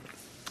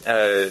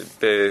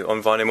به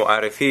عنوان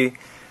معرفی،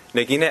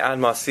 نگین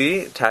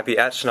الماسی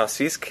طبیعت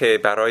شناسی است که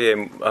برای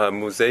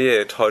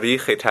موزه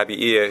تاریخ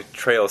طبیعی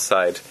تریل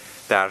ساید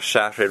در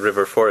شهر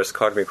ریور فورست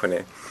کار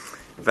میکنه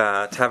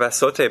و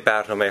توسط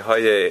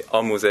برنامه‌های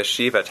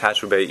آموزشی و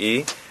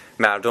تجربه‌ای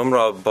مردم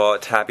را با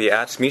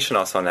طبیعت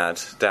میشناساند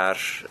در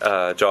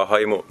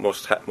جاهای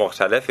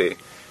مختلفی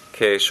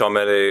که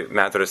شامل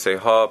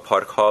مدرسه‌ها،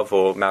 پارک‌ها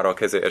و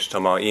مراکز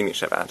اجتماعی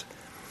می‌شود.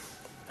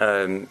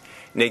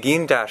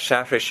 نگین در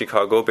شهر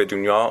شیکاگو به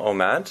دنیا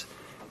آمد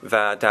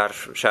و در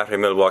شهر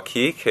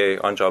میلواکی که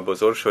آنجا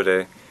بزرگ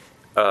شده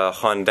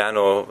خواندن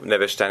و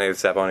نوشتن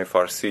زبان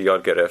فارسی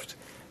یاد گرفت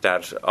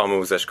در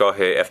آموزشگاه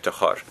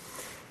افتخار.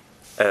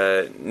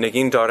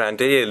 نگین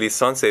دارنده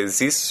لیسانس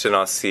زیست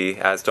شناسی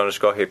از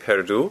دانشگاه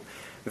پردو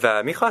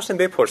و میخواستم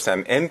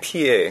بپرسم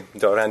MPA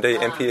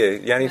دارنده MPA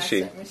یعنی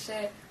چی؟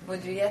 میشه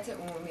مدیریت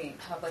عمومی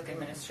Public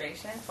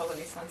Administration، فوق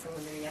لیسانس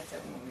مدیریت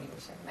عمومی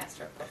میشه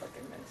Master of Public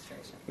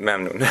Administration.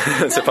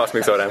 ممنون. سپاس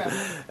می‌گذارم.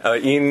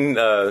 این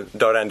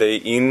دارنده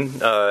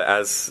این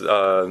از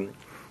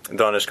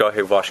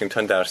دانشگاه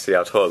واشنگتن در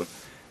سیاتل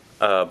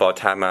با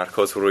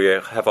تمرکز روی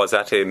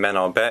حفاظت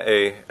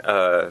منابع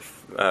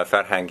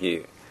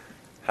فرهنگی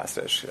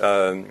هستش.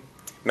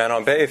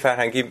 منابع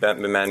فرهنگی به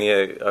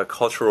معنی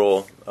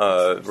cultural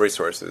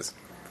resources.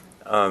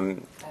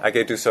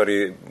 اگه دوست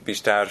داری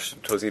بیشتر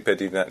توضیح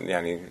بدید،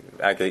 یعنی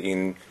اگه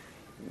این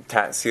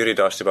تأثیری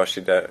داشته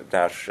باشید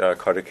در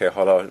کاری که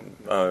حالا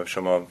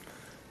شما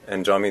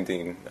انجام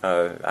میدین،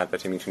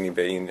 البته میتونید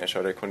به این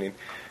اشاره کنید.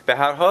 به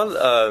هر حال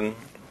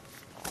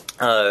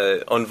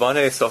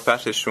عنوان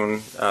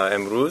صحبتشون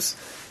امروز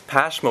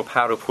پشم و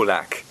پر و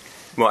پولک،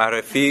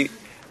 معرفی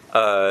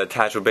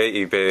تجربه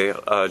ای به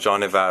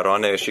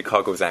جانوران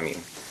شیکاگو زمین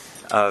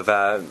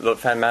و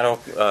لطفاً منو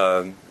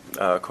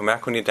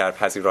کمک کنید در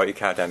پذیرایی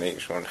کردن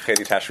ایشون.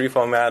 خیلی تشریف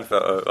آمد و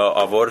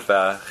آورد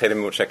و خیلی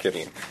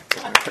متشکریم.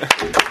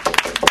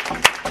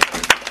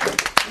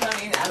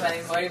 این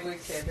اولین باری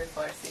بود که به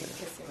فارسی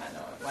کسی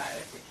منو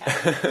معرفی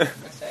کرد.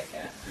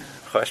 متشکرم.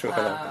 خواهش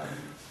میکنم.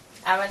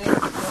 اولین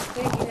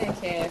نکته اینه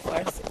که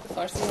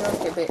فارسی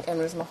رو که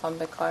امروز میخوام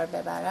به کار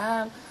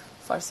ببرم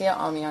فارسی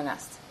عامیانه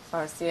است،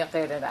 فارسی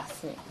غیر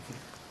رسمی.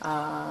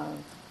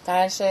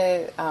 درش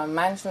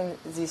من چون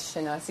زیست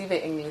شناسی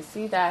به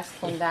انگلیسی درس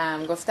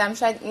خوندم، گفتم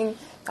شاید این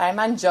برای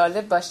من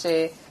جالب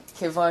باشه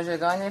که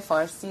واژگان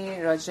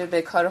فارسی راجع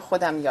به کار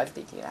خودم یاد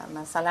بگیرم.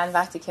 مثلا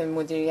وقتی که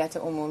مدیریت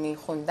عمومی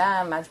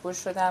خوندم مجبور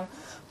شدم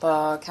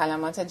با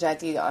کلمات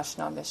جدید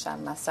آشنا بشم،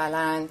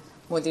 مثلا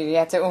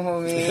مدیریت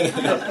عمومی،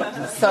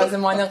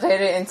 سازمان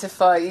غیر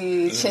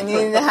انتفاعی،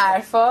 چنین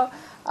حرفا.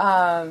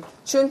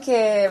 چون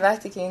که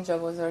وقتی که اینجا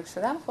بزرگ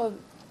شدم خب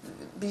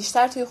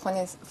بیشتر توی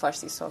خونه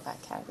فارسی صحبت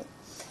کردیم.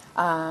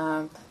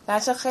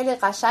 درچه خیلی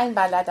قشنگ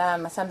بلدم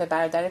مثلا به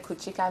برادر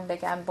کوچیکم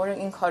بگم برو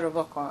این کارو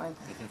بکن،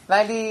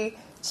 ولی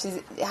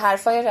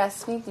حرفای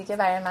رسمی دیگه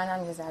برای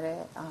منم یه ذره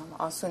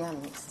آسونم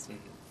نیست.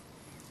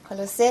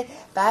 خلاصه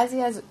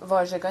بعضی از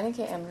واژگانی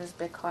که امروز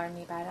به کار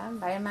میبرم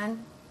برای من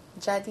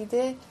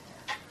جدیده،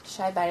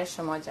 شاید برای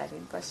شما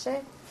جدید باشه.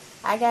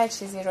 اگر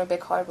چیزی رو به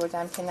کار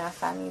بردم که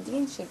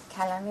نفهمیدین چه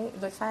کلمه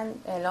لطفاً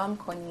اعلام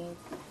کنید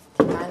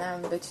که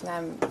منم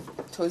بتونم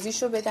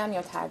توضیحشو بدم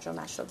یا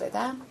ترجمهشو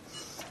بدم.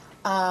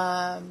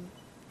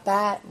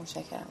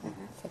 متشکرم،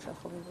 فکر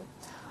خوبی بود.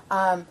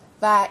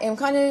 و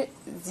امکان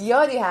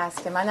زیادی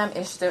هست که منم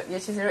یه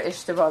چیزی رو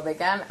اشتباه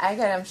بگم.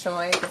 اگرم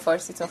شمایی که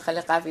فارسیتون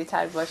خیلی قوی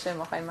تر باشه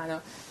میخواین منو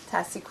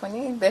تصحیح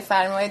کنید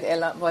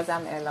بفرمایید،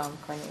 بازم اعلام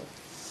کنید.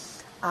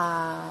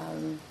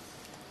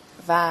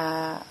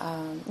 و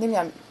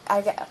نمیدونم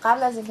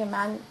قبل از اینکه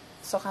من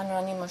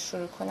سخنرانی ما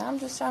شروع کنم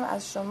دوست دارم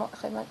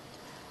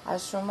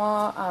از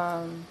شما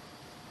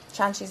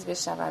چند چیز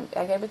بشنوم.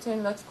 اگر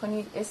بتونید لطف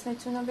کنید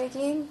اسمتون رو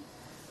بگین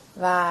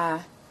و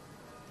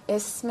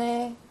اسم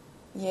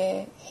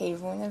یه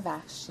حیوان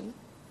وحشی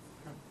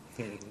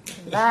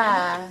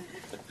و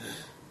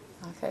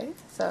okay,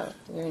 so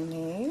your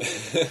name,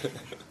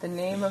 the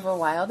name of a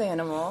wild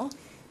animal,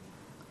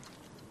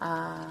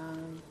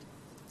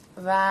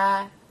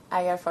 و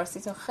اگر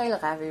فارسیتون خیلی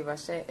قوی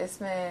باشه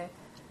اسم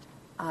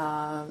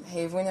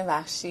حیوان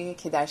وحشی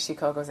که در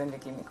شیکاگو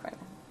زندگی میکنه.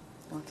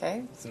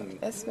 اوکی؟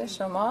 اسم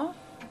شما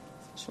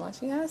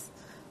چی هست؟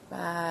 و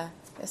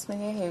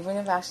اسم یه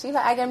حیوان وحشی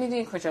و اگر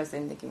میدونید کجا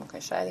زندگی میکنه،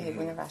 شاید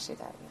حیوان وحشی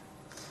در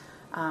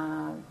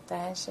بیان.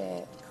 درنش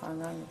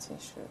کامران میتونی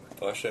شروع کنید.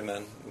 باشه،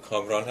 من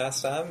کامران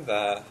هستم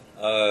و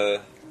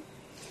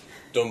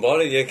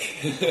دنبال یک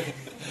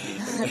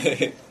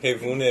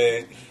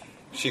حیوان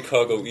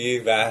شیکاگویی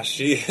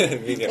وحشی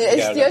میگردم.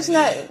 احتیاج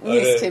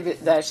نیست که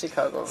در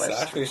شیکاگو باشه.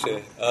 سخت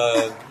میشه.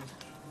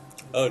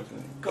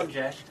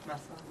 کنجشک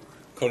مثلا.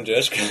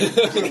 کنجشک.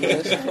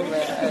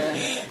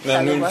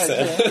 ممنون.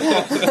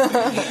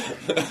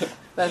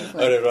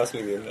 آره راست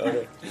میگین.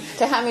 آره.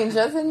 که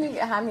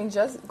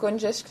همینجا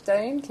گنجشک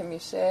داریم که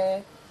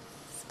میشه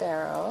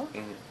سپارو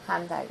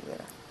هم در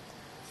ایران.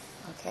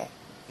 اوکی.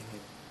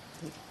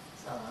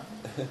 سلام.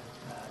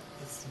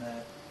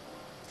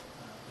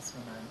 اسم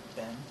من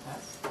بن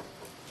هست.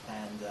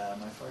 and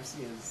my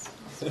Farsi is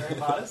very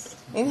modest.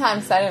 این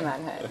همسر من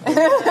هست.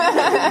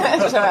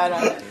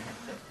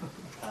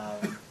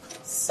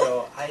 So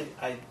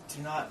I do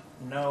not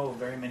know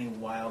very many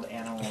wild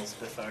animals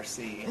with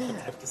Farsi, I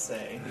have to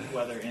say,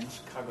 whether in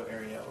Chicago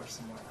area or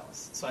somewhere else.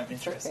 So I'm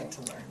interested to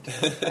learn.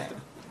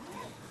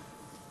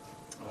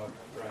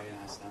 Brian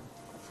هستم.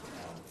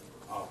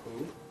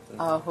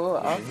 آهو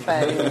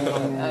آفرین.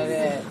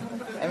 آره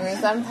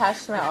امروز هم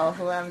پشم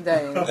آهو هم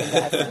داریم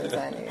دست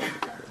بزنید.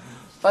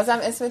 بازم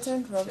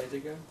اسمتون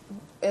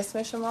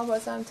اسم شما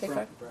بازم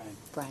تکرار.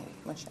 براین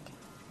مشکل.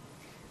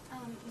 من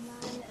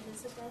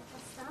الیزابت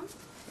هستم.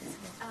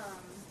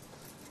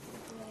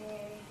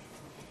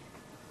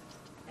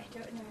 I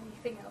don't know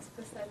anything else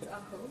besides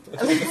آهو.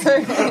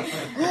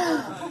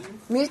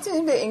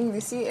 میتونید به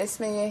انگلیسی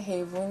اسم یه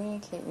حیوانی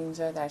که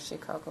اینجا در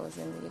شیکاگو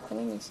زندگی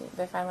کنید میتونید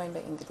بفرمایید به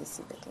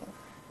انگلیسی بگید.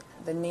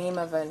 The name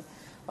of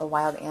a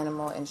wild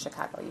animal in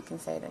Chicago. You can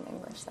say it in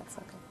English. That's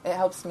okay. It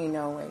helps me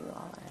know where you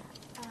all are at.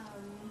 I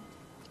have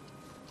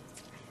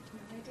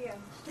no idea.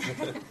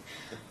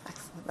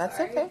 Excellent. That's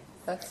okay.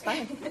 That's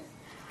fine.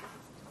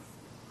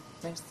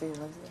 Merci,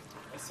 Elizabeth.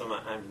 اسم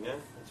من امینه.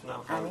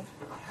 میتونم همه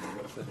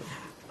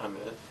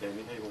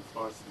یعنی حیوان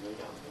فارسی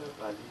بگم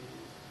ولی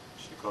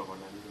شیکاگو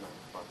نمیدونم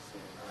فارسی.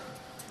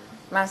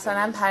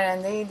 مثلا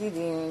پرنده ای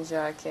دیدین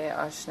اینجا که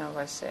آشنا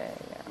باشه؟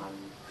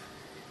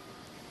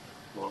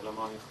 مرغ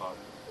ماهی خوار.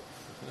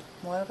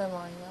 مرغ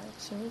ماهی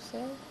چی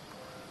میشه؟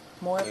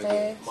 مرغ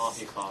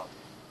ماهی خوار.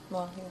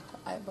 ماهی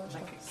خوار باشه.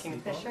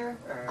 Kingfisher?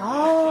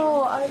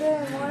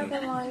 آره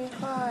مرغ ماهی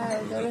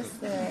خوار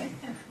درسته.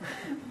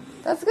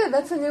 That's good.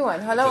 That's a new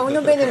one. حالا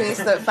اونو بنویس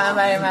لطفاً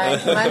برای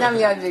منم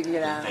یاد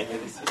بگیرم.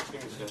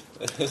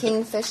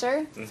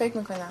 Kingfisher فکر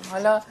میکنم.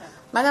 حالا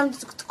منم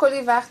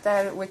کلی وقت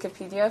در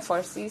ویکی‌پدیا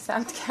فارسی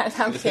ثبت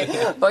کردم که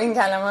با این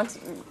کلمات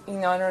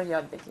اینا رو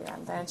یاد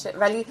بگیرم.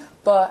 ولی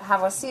با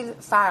حواسی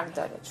فرق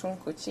داره چون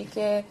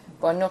کوچیکه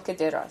با نوک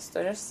دراز.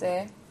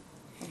 درسته؟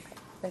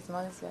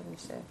 احتمال زیاد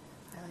میشه.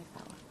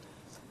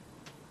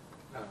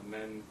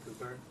 من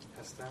کوپر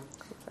هستم.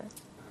 کوپر.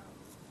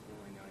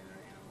 Only knowing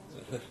their animals.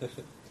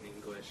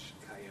 English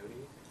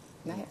coyote.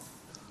 Nice.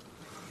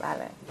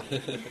 بله.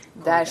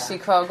 در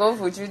شیکاگو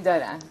وجود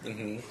دارن.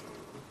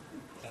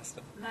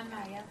 من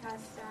مریم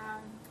هستم.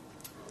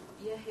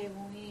 یه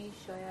حیوانی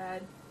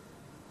شاید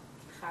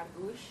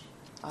خرگوش.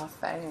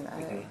 آفرین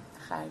آره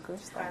خرگوش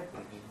دارم.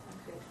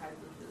 خیلی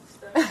خرگوش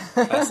دوست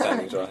دارم. هستم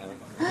اینجا هم.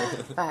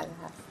 بله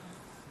هست.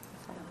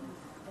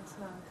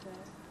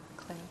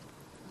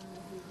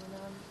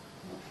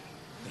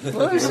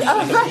 بوش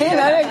آفرین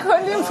آره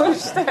کلی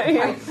بوش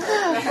داریم.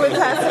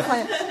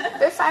 متاسفانه.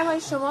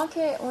 بفرمایید شما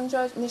که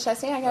اونجا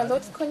نشستین اگر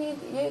لطف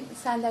کنید یه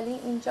صندلی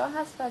اینجا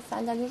هست و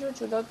صندلی رو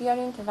جلو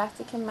بیارین که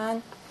وقتی که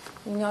من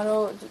اینا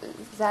رو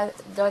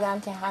دادم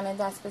که همه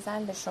دست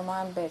بزن به شما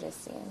هم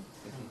برسین.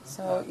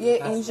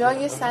 اینجا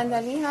یه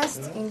صندلی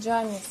هست اینجا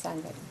هم یه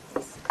صندلی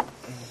هست.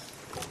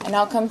 And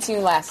I'll come to you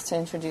last to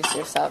introduce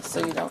yourself so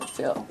you don't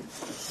feel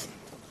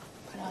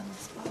put on the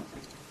spot.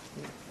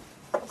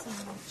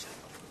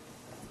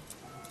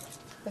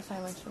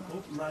 بفرمایید شما.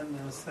 من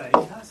سعید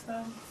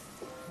هستم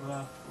و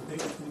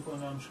فکر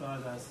میکنم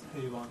شاید از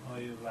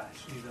حیوانهای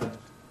وحشی در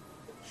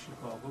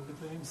شیکاگو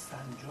بتونیم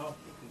سنجاب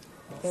بگیم.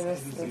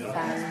 درسته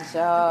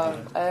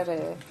سنجاب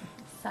آره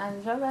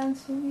سنجاب هم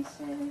چی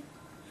میشه؟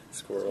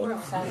 سکورل.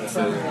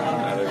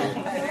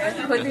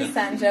 خودی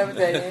سنجاب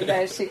داریم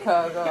در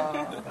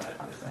شیکاگو.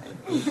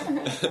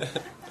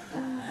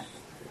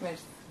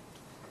 مرسی.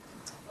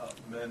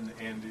 من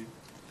اندی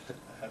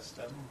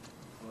هستم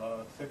و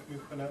فکر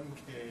میکنم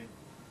که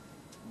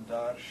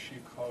در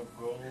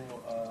شیکاگو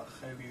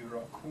خیلی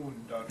راکون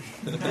داریم.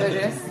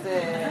 درسته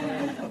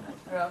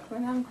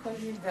راکون هم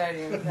کلی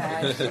داریم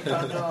در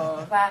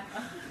شیکاگو و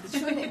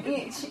چون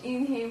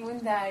این حیوان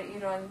در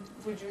ایران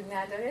وجود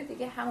نداره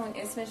دیگه همون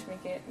اسمش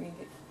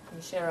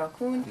میشه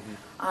راکون.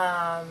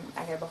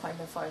 اگر بخوایم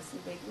به فارسی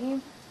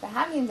بگیم به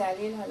همین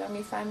دلیل حالا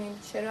میفهمیم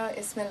چرا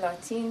اسم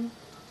لاتین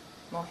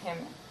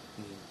مهمه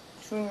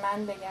چون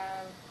من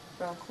بگم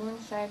راکون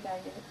شاید در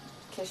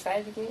کشور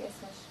دیگه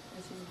اسمش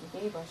یه چیز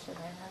دیگه باشه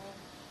برای همین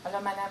حالا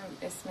منم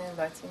اسم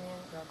لاتین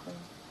راکون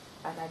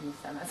بلد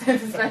نیستم از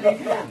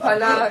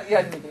حالا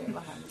یاد میگیریم با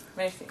هم.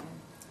 مرسی.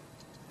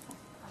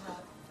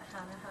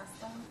 همه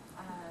هستم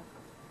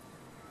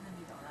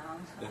نمیدونم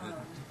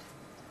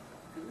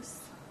گوس.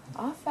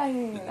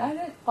 آفرین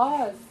آره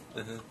قاز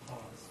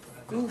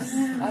گوس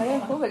آره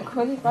خوبه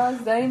کلی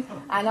قاز داریم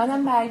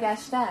الانم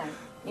برگشتن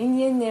این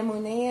یه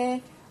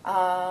نمونه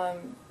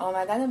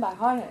آمدن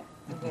بهاره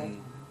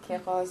که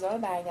قازها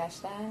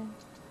برگشتن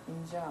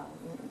اینجا.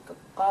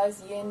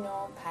 قاز یه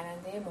نوع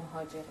پرنده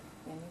مهاجره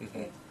یعنی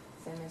که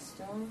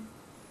زمستون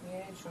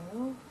میره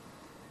جنوب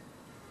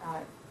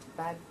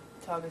بعد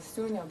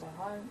تابستون یا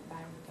بهار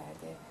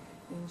برمیگرده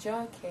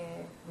اینجا که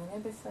مونه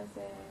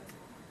بسازه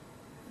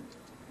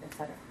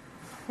بساره.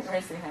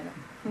 مرسی هنو.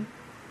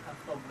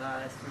 خب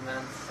اسم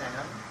من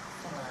سم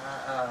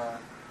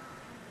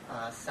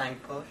سنگ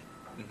پشت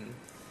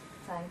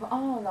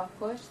لاک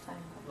پشت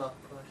لاک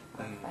پشت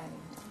اوکی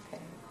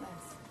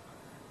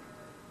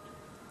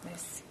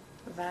مرسی.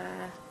 و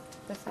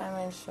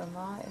بفرمایید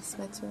شما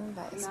اسمتون و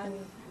اسم من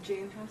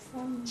جین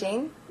هستم.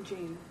 جین؟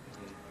 جین.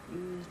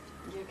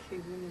 یک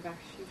حیوان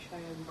وحشی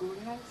شاید گور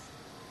هست.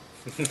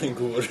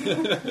 گور.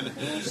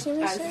 چی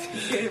میشه؟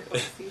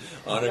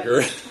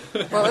 آنگر.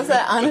 What was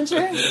that?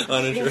 Onager?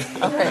 آنگر.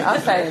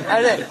 آفرین.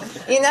 آره.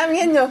 اینم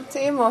یه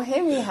نکته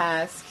مهمی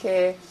هست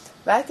که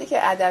وقتی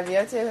که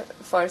ادبیات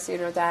فارسی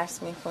رو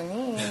درس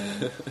میکنیم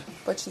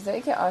با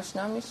چیزایی که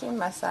آشنا میشیم،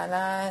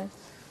 مثلا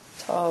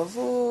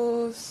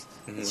طاووس،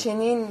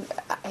 چنین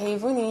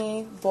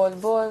حیوانی،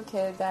 بلبل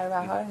که در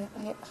بهار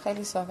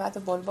خیلی صحبت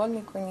بلبل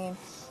میکنیم،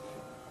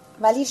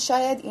 ولی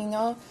شاید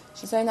اینا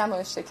چیزایی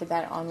نباشه که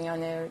در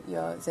عامیانه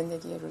یا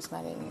زندگی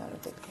روزمره اینا رو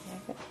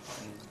بکنیم.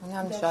 اون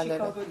هم جالبه.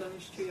 در شیکاگو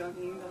دانشجویان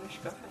این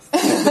دانشگاه هست.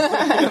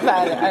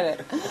 بله آره.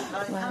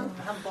 هم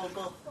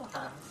بلبل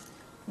هست.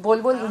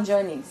 بلبل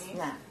اینجا نیست.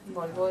 نه،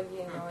 بلبل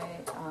یه نوع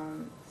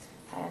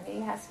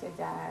پرنده‌ای هست که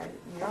در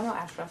ایران و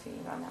اطراف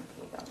ایران هم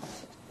پیدا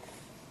میشه.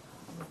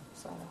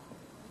 سوال خوب.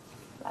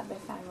 و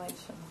بفرمایید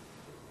شما.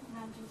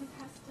 من جدید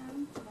هستم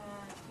و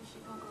تو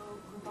شیکاگو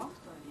روباه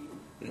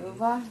داریم.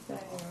 روباه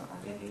داریم.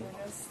 آره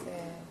درسته.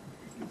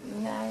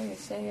 این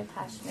میشه یه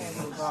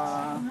پشم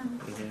روباه.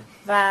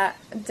 و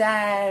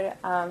در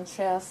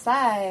تریل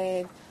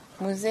ساید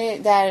موزه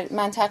در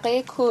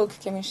منطقه کوک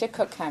که میشه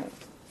کوک کانتی،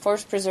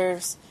 Forest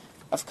Preserves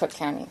of Cook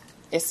County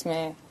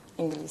اسم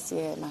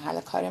انگلیسی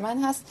محل کار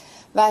من هست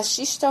و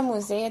 6 تا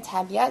موزه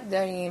طبیعت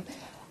داریم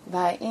و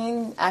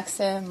این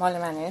عکس مال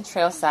منه،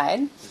 تریل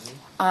ساید.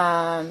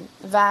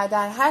 و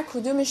در هر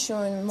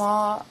کدومشون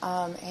ما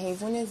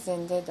حیوان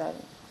زنده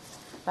داریم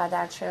و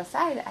در تریل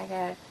ساید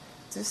اگر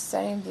دوست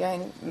داریم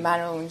بیاین من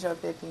رو اونجا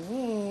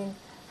ببینین،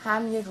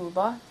 هم یه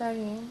روباه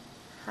داریم،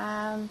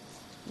 هم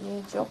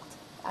یه جغد،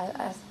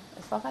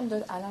 اتفاقا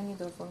الان یه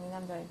دومین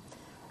هم داریم،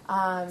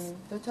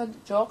 2 تا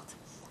جغد،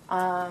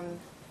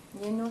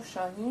 یه نوع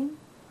شاهین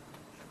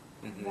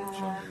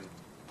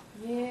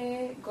و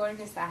یه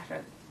گرگ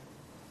صحرایی،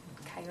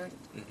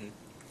 کایوتی.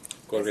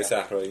 گرگ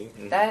صحرایی.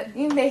 در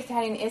این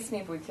بهترین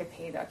اسمی بود که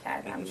پیدا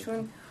کردم،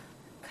 چون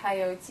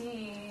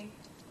کایوتی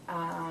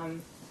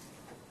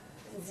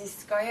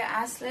زیستگاه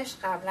اصلش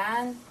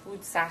قبلا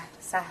بود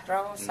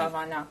صحرا و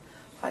ساوانا.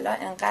 حالا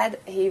انقدر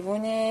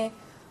حیوان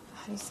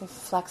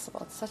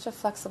flexible, such a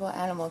flexible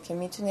animal که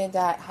میتونه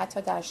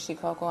حتی در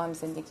شیکاگو هم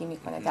زندگی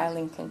میکنه، در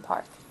لینکن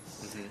پارک.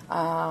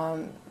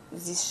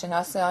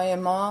 زیستشناسای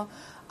ما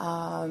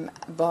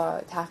با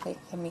تحقیق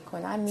که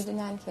میکنن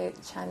میدونن که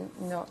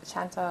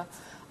چند تا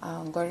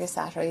گرگ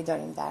صحرایی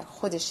داریم در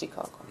خود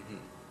شیکاگو،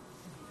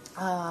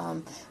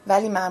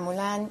 ولی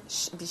معمولا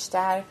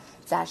بیشتر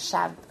در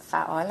شب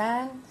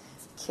فعالن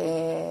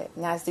که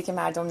نزدیک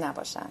مردم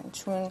نباشن،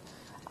 چون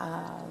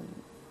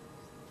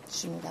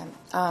چی میگم،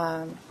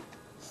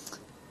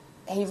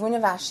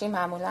 حیوان وحشی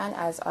معمولا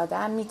از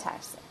آدم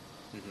میترسه.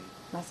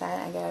 مثلا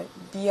اگر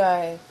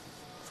بیای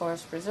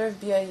فورست پرزرو،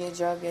 بیای یه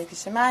جا، بیای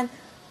پیش من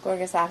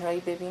گرگ صحرایی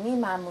ببینی،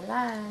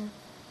 معمولا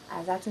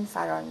ازتون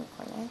فرار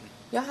میکنه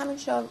یا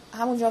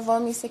همونجا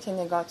وامیسته که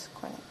نگات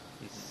کنه.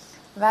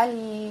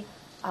 ولی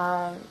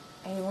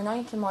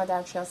حیوانایی که ما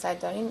در تریل ساید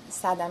داریم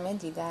صدمه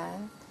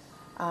دیدن،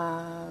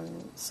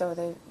 so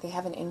they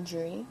have an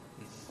injury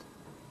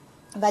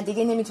و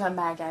دیگه نمیتونن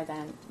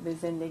برگردن به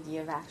زندگی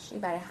وحشی،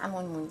 برای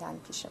همون موندن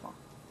پیش ما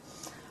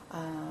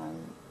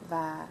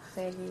و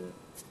خیلی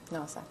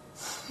نازن.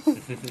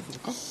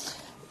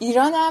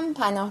 ایران هم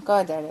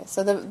پناهگاه داره. So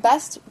the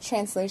best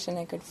translation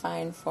I could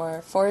find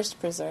for forest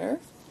preserve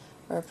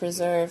or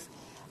preserve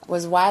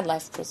was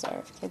wildlife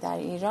preserve که در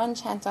ایران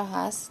چند تا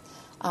هست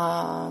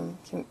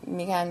که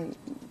میگن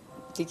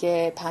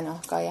دیگه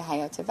پناهگاه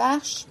حیات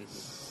وحش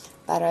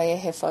برای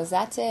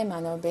حفاظت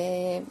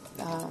منابع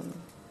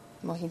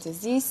محیط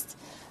زیست.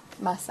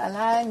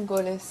 مثلا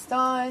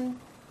گلستان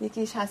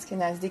یکیش هست که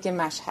نزدیک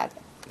مشهده.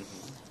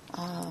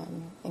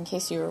 In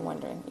case you were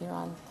wondering,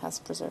 Iran has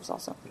preserves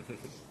also.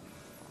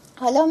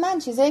 حالا من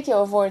چیزایی که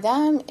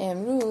آوردم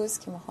امروز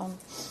که میخوام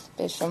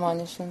به شما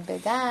نشون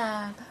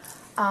بدم،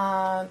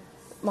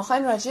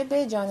 میخوایم راجع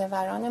به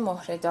جانوران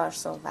مهره‌دار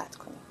صحبت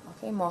کنیم.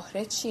 اوکی،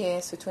 مهره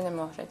چیه؟ ستون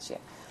مهره چیه؟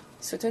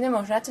 ستون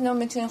مهره‌تون رو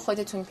میتونین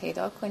خودتون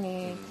پیدا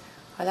کنین.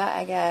 حالا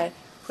اگر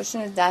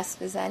پشتون رو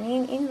دست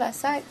بزنین این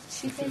وسط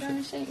چی پیدا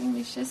میشه؟ این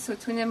میشه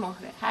ستون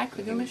مهره. هر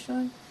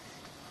کدومشون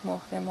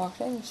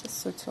مهره میشه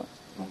ستون.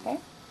 اوکی؟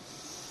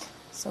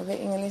 So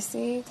به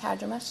انگلیسی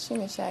ترجمهش چی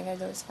میشه اگر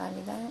درست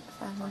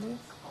فهمیدی؟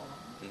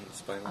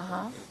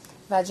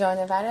 و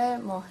جانور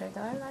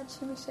مهره‌دار و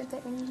چی میشه به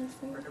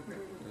انگلیسی؟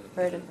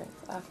 Vertebrate.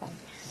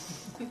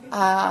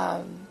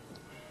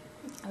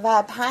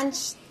 و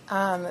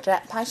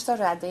 5 تا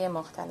رده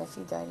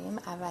مختلفی داریم.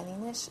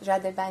 اولینش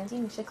رده بندی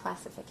میشه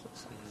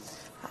classification.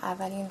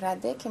 اولین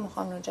رده که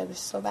میخوام راجعش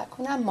صحبت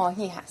کنم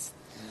ماهی هست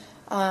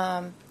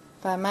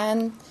و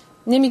من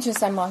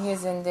نمیتونستم ماهی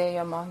زنده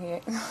یا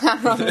ماهی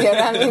همراه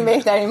بیارم، این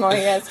بهترین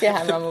ماهی هست که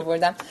همراه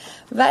بردم.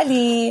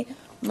 ولی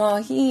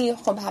ماهی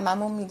خب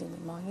هممون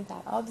میدونیم ماهی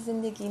در آب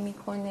زندگی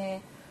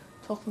میکنه،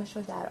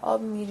 تخمشو در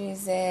آب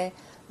میریزه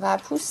و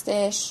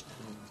پوستش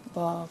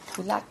با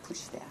پولک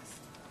پوشیده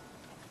است.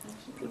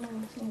 اینو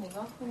میتونی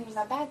نگاه کنی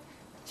و بعد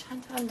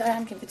چند تا هم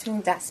دارم که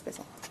بتونیم دست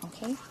بزنیم.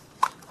 اوکی.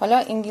 حالا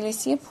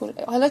انگلیسی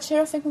حالا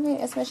چرا فکر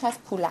میکنید اسمش هست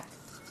پولک؟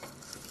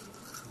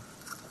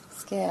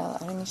 اسکیل.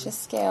 آره میشه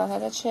اسکیل.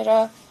 حالا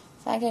چرا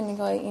اگر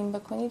نگاه این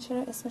بکنی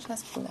چرا اسمش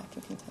هست پولک؟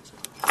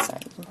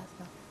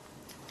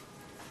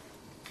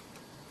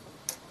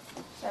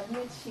 شبیه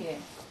چیه؟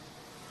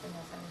 به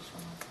نظر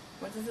شما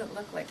What does it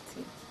look like to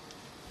you?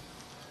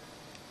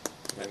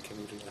 من که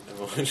میدونم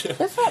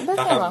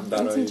بفرمام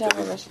میتونی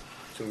جوابش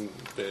چون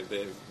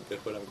به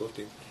خودم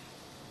گفتیم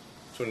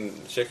چون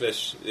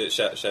شکلش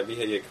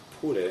شبیه یک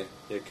پوله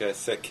یک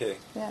سکه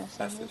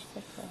هستش.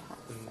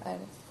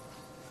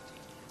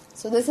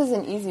 So this is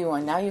an easy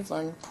one. Now you've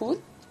learned pul,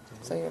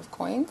 so you have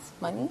coins,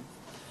 money.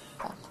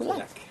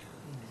 Pulak.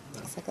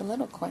 It's like a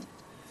little coin.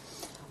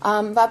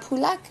 و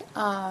پولک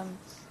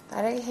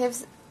برای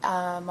حفظ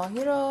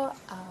ماهی رو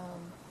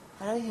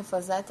برای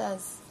حفاظت از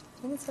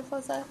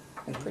حفاظت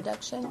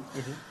production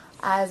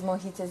از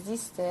محیط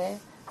زیسته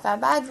و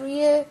بعد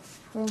روی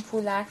اون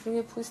پولک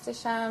روی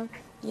پوستش هم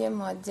یه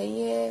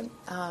ماده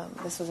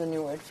this was a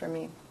new word for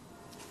me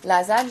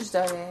لزج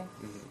داره.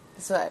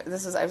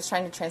 This was I was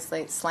trying to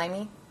translate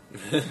slimy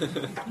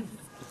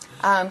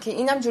که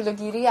اینم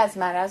جلوگیری از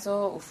مرض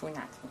و عفونت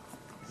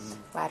میکنه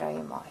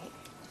برای ماهی.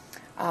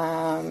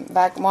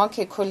 و ما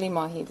که کلی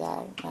ماهی در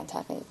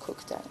منطقه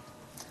کوک داریم.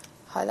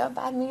 حالا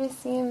بعد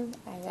میرسیم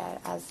اگر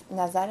از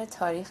نظر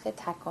تاریخ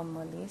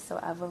تکاملی so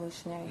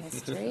evolutionary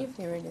history if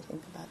you really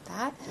think about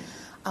that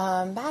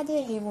بعد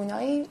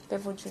حیوانایی به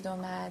وجود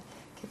آمد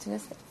که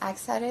تونست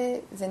اکثر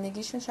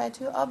زندگیشون شاید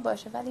توی آب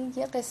باشه ولی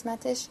یه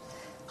قسمتش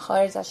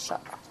خارج از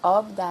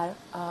آب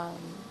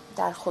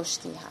در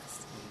خشکی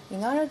هست.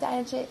 اینا رو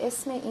درجه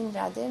اسم این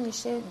رده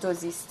میشه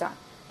دوزیستان.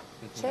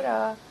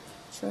 چرا؟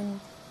 چون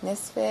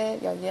نصف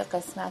یا یه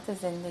قسمت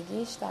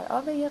زندگیش در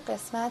آب یه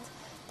قسمت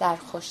در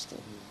خشکی.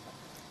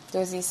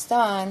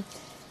 دوزیستان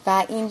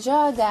و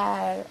اینجا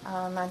در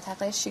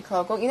منطقه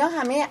شیکاگو اینا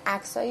همه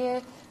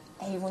عکسای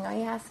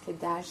حیوانایی هست که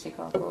در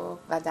شیکاگو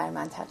و در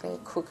منطقه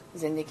کوک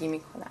زندگی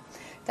میکنن.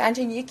 در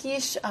اینجا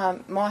یکیش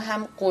ما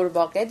هم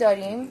قورباغه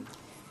داریم.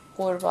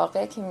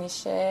 قورباغه که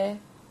میشه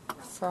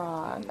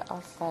فراگ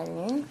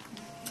آفرین.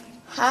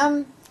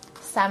 هم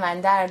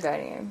سمندر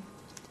داریم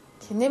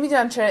که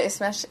نمیدونم چرا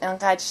اسمش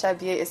انقدر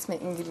شبیه اسم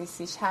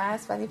انگلیسیش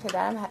هست ولی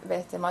پدرم به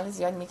احتمال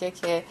زیاد میگه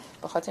که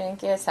به خاطر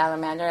اینکه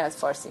سالامندر از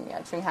فارسی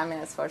میاد چون همه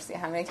از فارسی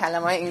همه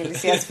کلمه‌های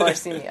انگلیسی از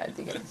فارسی میاد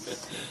دیگه.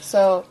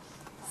 So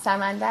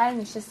سمندر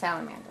میشه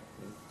سالامندر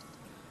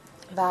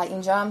و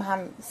اینجا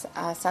هم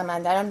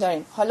سمندر هم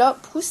داریم. حالا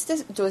پوست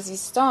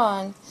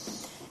دوزیستان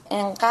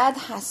انقدر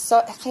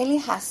خیلی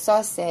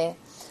حساسه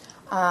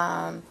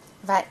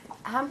و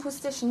هم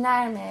پوستش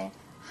نرمه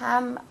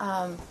هم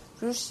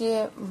روش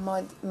یه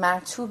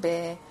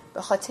مرطوبه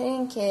به خاطر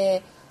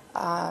اینکه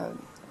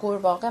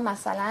قورباغه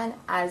مثلا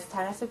از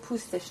طرف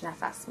پوستش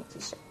نفس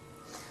میکشه.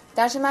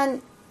 درش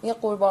من یه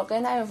قورباغه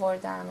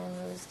نیاوردم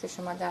امروز که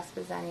شما دست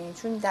بزنین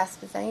چون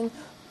دست بزنین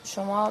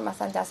شما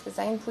مثلا دست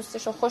بزنین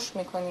پوستش رو خشک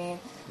میکنین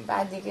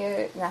بعد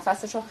دیگه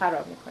نفسش رو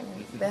خراب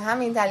میکنین. به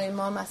همین دلیل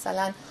ما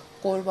مثلا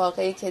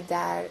قورباغه‌ای که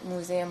در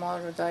موزه ما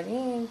رو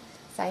داریم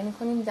سعی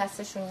میکنیم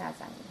دستشون نزنیم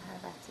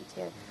هر وقتی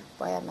که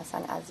باید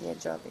مثلا از یه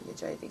جا به یه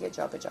جای دیگه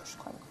جا به جاش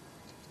کنیم.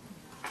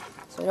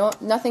 So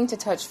nothing to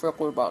touch for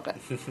قورباغه.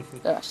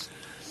 درست.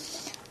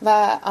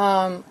 و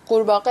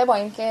قورباغه با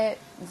اینکه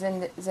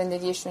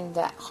زندگیشون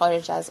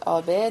خارج از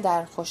آبه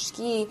در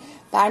خشکی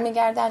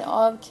برمیگردن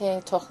آب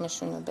که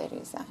تخمشون رو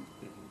بریزن.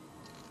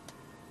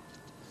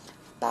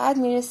 بعد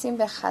میرسیم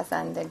به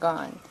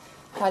خزندگان.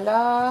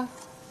 حالا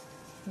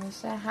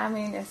میشه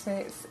همین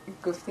اسم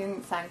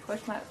گفتین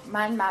سنگپشت.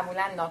 من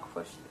معمولا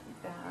ناکپشت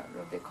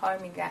رو به کار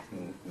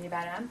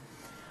میبرم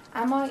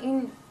اما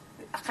این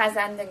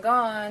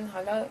خزندگان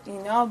حالا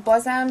اینا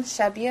بازم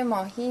شبیه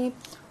ماهی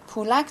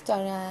پولک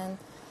دارن.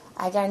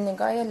 اگر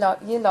نگاه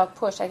یه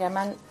لاک‌پشت اگر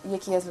من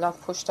یکی از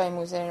لاک‌پشتای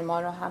موزه ما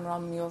رو همراه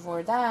می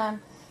آوردم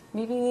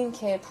میبینین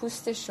که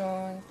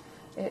پوستشون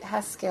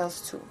has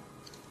scales too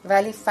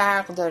ولی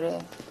فرق داره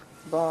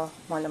با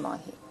مال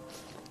ماهی.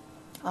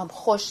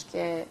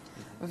 خشکه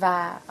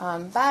و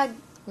بعد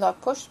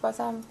لاک‌پشت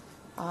بازم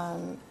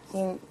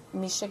این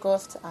میشه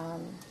گفت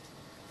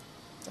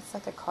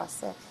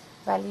کاسه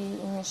ولی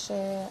این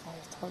میشه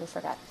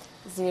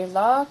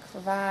زیرلاک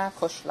و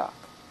پشتلاک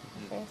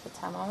که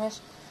تمامش.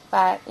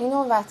 و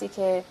اینو وقتی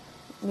که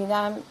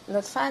میدم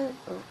لطفاً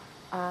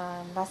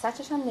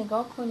وسطش هم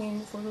نگاه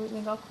کنین فرو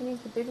نگاه کنین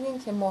که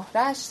ببینین که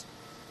مهرش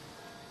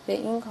به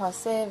این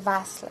کاسه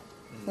وصله.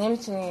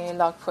 نمیتونی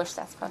لاک پشت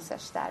از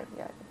کاسش در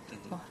بیاری.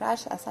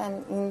 مهرش اصلا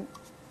این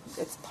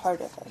it's part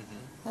of it.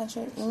 من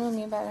چون اینو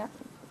میبرم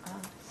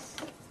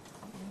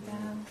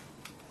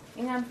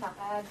اینم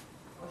فقط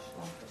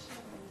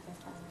پشتلاکشه.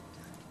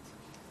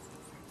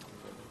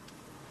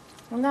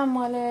 اونم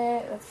مال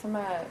from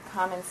a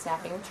common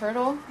snapping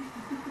turtle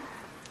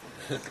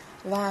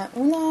و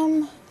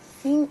اونم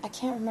I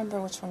can't remember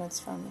which one it's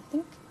from. I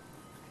think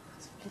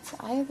it's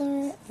either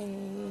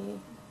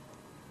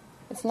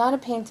it's not a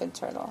painted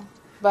turtle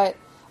but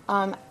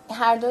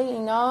هر دوی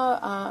اینا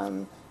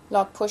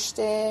لاک پشت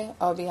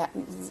آبی،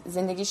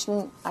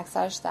 زندگیشون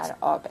اکثرش در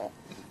آبه،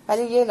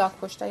 ولی یه لاک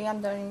پشتایی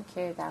هم داریم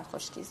که در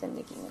خشکی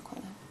زندگی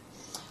میکنن.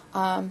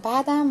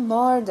 بعدم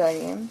مار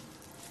داریم.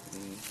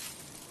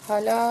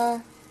 حالا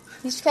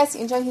هیچ کس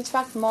اینجا هیچ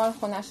وقت مار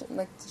خونش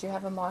like, did you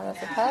have a mar as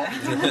a pet?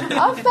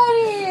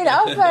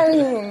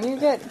 آفرین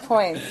you get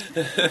points.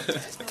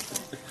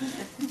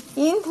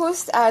 این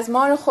پوست از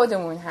مار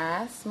خودمون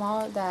هست.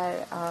 ما در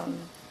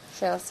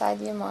تریل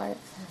ساید یه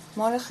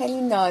مار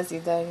خیلی نازی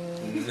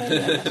داریم، خیلی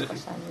ازش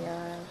خوشم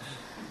میاد.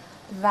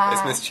 و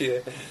اسمش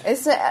چیه؟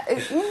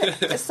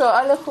 این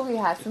سوال خوبی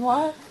هست.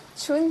 مار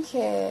چون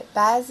که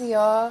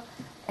بعضیا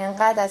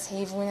انقدر از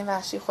حیوان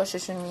وحشی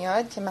خوششون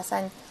میاد که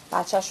مثلا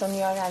بچه‌شو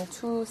میارن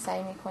تو،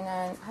 سعی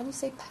میکنن how do you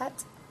say pet?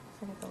 I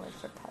forget the word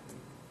for pet.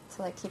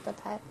 To like keep a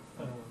pet.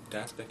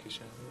 دست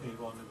بکشن.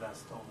 حیوان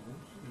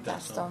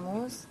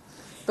دستاموز.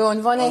 به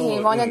عنوان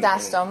حیوان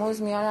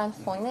دستاموز میارن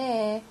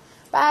خونه.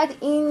 بعد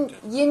این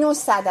یه نوع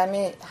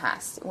صدمه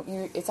هست.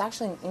 It's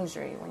actually an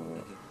injury when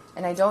you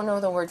and I don't know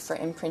the word for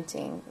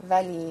imprinting.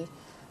 ولی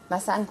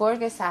مثلا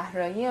گرگ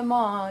صحرایی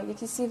ما یه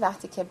کسی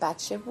وقتی که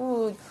بچه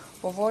بود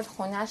آورد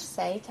خونش،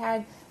 سعی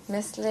کرد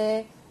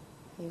مثل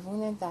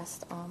حیوان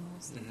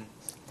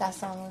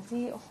دست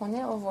آموزی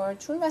خونه آورد،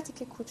 چون وقتی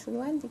که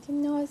کوچولوان دیگه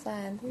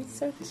نازن It's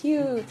so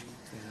cute.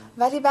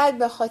 ولی بعد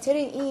به خاطر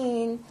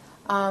این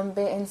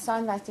به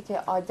انسان وقتی که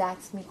عادت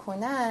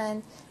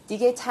میکنن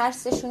دیگه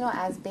ترسشون رو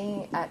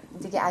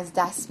دیگه از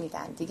دست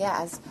میدن، دیگه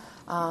از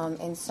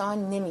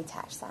انسان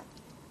نمیترسن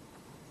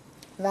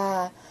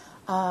و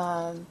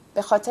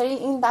به خاطر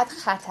این بعد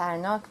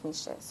خطرناک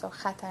میشه. So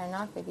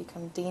خطرناک they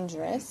become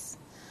dangerous.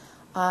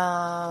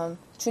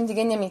 چون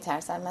دیگه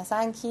نمیترسن.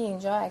 مثلا کی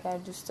اینجا اگر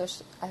دوست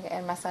داشت،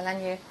 اگر مثلا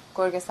یه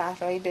گرگ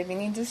صحرایی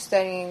ببینین دوست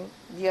دارین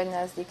بیاد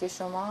نزدیک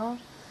شما؟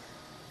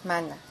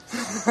 من نه.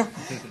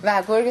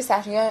 و گرگ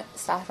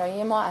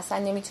صحرایی ما اصلا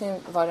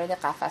نمیتونیم وارد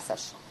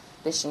قفسش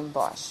بشیم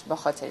باش، به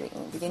خاطر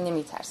این دیگه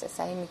نمیترسه،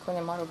 سعی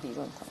میکنه ما رو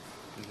بیرون کنه.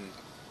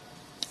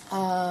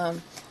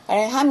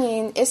 برای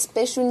همین اسم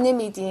بهشون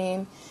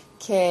نمیدیم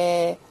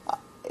که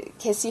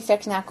کسی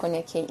فکر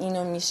نکنه که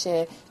اینو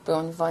میشه به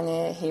عنوان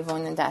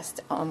حیوان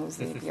دست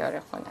آموزی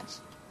بیاره خونش.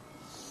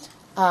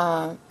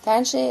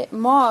 درنچه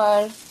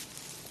مار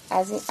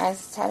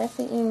از طرف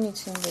این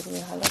میتونیم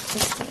ببینیم. حالا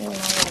پوست این مار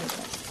رو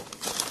میدونم.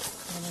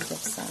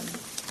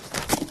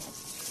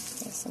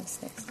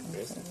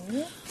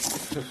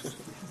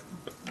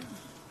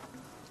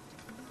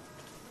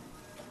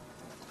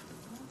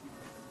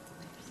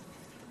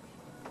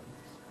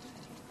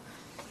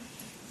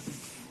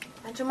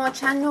 ما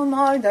چند نوع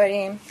مار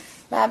داریم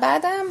و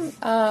بعدم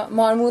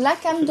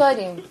مارمولک هم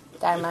داریم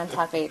در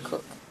منطقه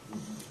کوک.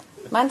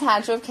 من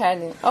تعجب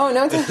کردیم. Oh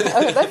no,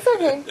 that's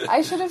okay.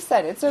 I should have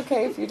said it's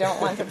okay if you don't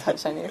want to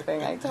touch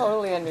anything. I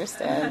totally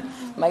understand.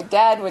 My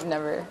dad would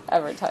never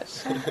ever touch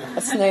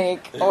a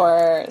snake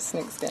or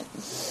snake skin.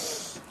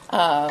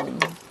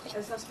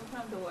 احساس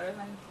میکنم دوباره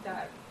من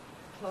در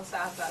کلاس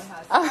اول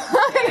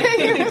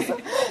هستم.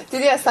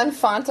 دیدی اصلا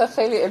فانت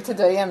خیلی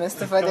ابتدایی هم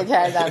استفاده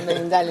کردم به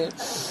این دلیل.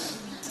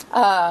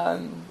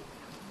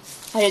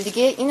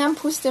 دیگه اینم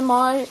پوست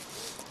مار.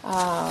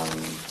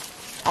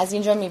 از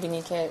اینجا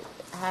میبینی که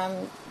هم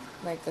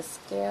like the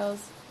scales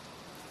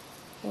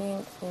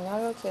اینا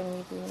رو که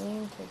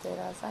میبینیم که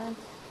درازن،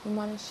 این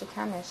مال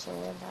شکمشه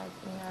و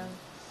اینم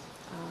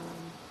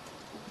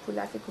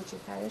پولک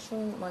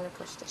کوچیکترشون مال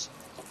پشتشه.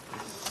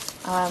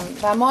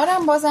 و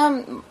مارم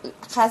بازم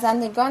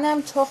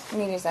خزندگانم تخم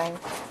میریزن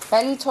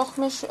ولی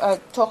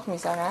تخم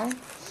میذارن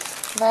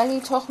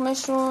ولی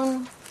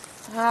تخمشون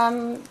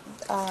هم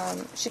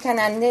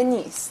شکننده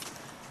نیست.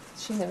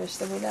 چی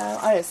نوشته بودم؟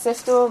 آره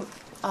سفت و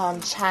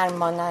چرم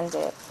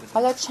ماننده.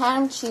 حالا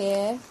چرم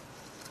چیه؟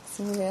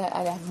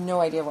 I have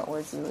no idea what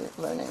words you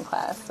learn in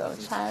class. So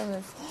charm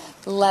is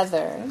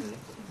leather.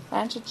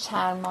 منچه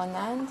چرم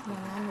مانند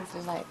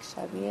is like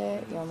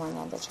شبیه یا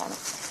مانند چرم.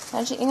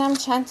 منچه اینم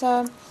چند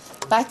تا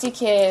وقتی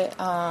که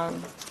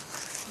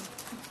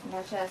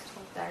بچه از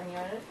خود در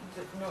میاره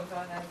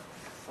نوزان از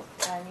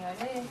خود در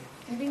میاره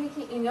میبینی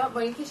که اینا با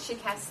اینکه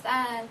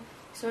شکستن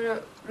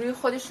روی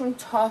خودشون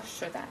تاه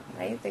شدن.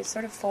 Right? They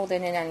sort of folded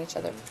in on each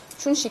other.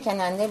 چون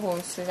شکننده به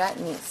اون صورت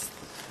نیست.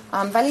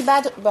 ولی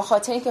بعد به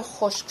خاطر اینکه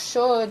خشک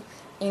شد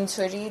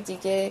اینطوری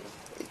دیگه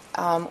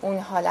اون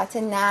حالت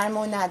نرم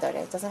و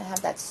نداره. It doesn't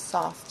have that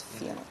soft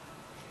feeling.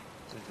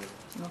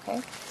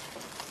 Okay?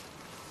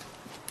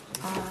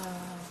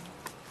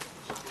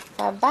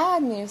 و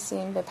بعد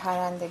میرسیم به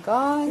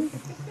پرندگان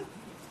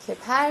که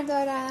پر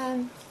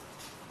دارن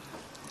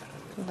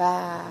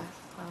و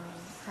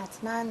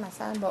حتما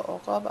مثلا با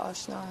عقاب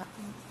آشنا،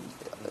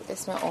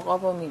 اسم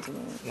عقاب رو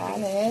میدونیم.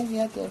 بله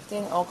یاد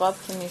گرفتین عقاب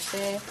که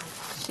میشه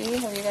چی؟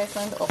 Have you guys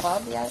learned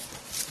عقاب yet?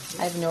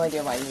 I have no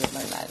idea why you would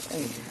learn that.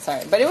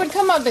 Sorry, but it would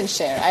come up in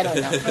share. I don't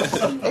know.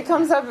 It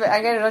comes up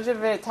اگر راجع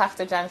به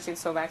تخت جمشید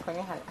صحبت کنی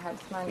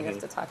حتما you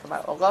have to talk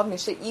about عقاب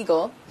میشه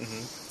eagle.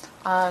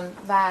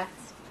 و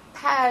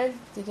پر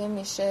دیگه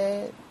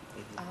میشه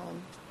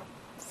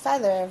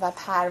feather و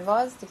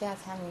پرواز دیگه از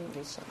همین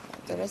ریشه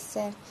میاد.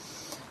 درسته؟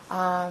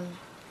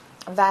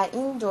 و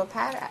این دو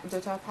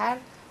تا پر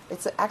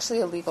it's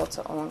actually illegal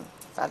to own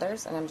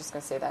feathers, and I'm just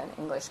going to say that in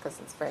English because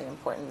it's very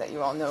important that you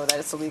all know that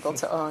it's illegal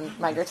to own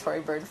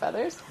migratory bird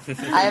feathers.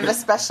 I have a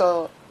special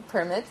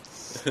permit.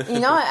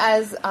 اینا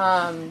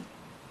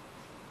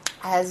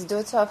از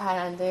دو تا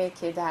پرنده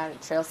که در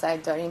تریل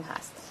ساید داریم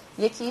هست.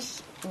 یکیش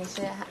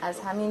میشه از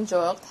همین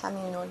جغد،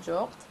 همین نوع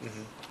جغد.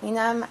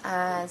 اینم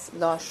از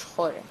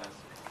لاشخوره.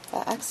 و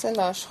عکس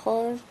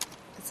لاشخور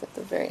it's at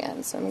the very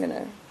end, so I'm going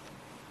to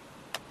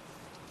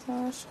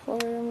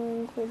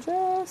لاشخورمون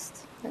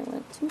کجاست؟ I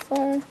went too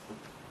far.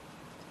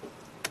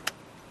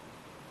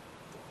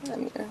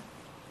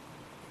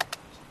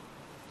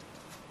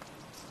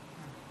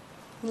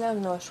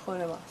 اینم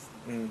لاشخور ماست.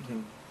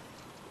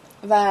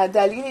 و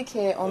دلیلی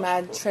که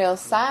اومد تریل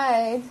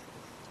ساید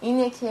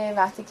اینه که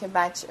وقتی که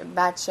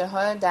بچه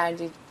ها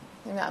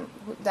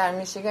در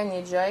میشیگان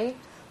یه جایی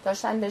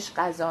داشتن بهش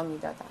غذا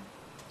میدادن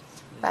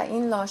و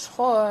این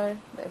لاشخور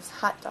بهش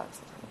هات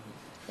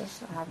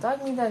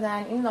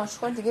میدادن. این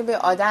لاشخور دیگه به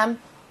آدم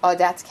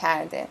عادت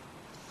کرده،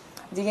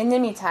 دیگه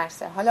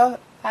نمیترسه. حالا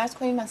فرض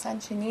کنید مثلا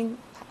چنین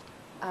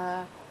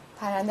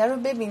پرنده رو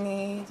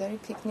ببینی داری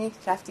پیکنیک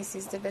رفتی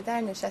 13 به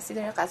در نشستی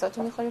داری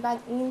غذاتو میخوری، بعد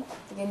این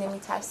دیگه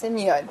نمیترسه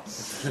میاد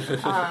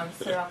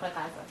سراغ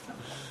غذاتون.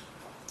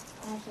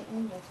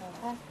 این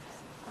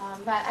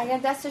و اگر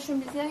دستشون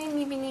بزنیم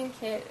میبینیم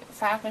که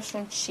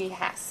فرقشون چی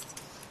هست.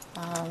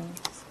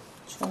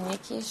 چون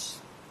یکیش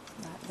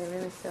they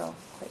really feel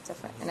quite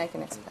different and I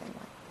can explain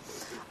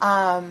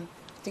why.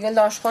 دیگه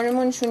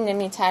لاشخورمون چون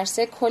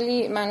نمیترسه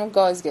کلی منو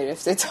گاز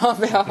گرفته تا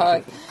به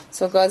حال.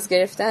 So گاز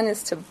گرفتن is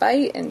to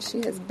bite and she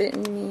has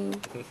bitten me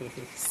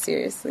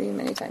seriously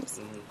many times.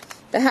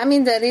 به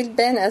همین دلیل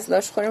بن از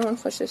لاشخورمون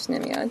خوشش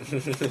نمیاد.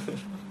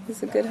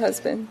 He's a good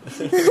husband.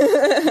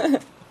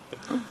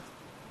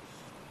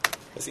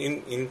 پس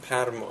این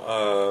پر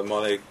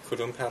مال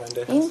کدوم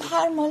پرنده هست؟ این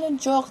پر مال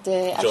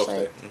جغده.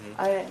 جغده.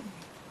 آره.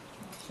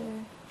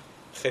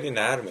 خیلی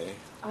نرمه.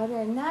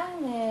 آره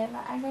نرمه و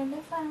اگر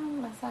بفهم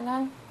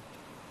مثلا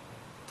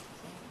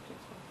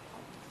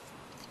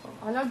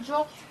حالا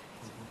جغد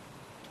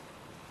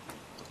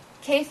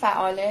کی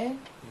فعاله؟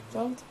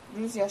 جغد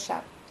روز یا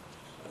شب؟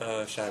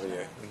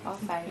 شبیه.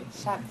 آفرین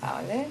شب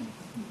فعاله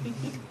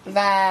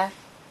و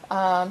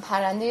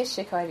پرنده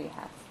شکاری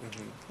هست.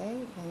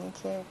 یعنی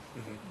که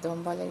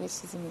دنبال یه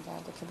چیزی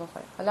میگرده که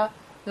بخوره. حالا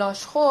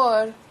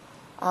لاشخور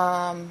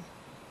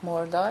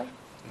مردار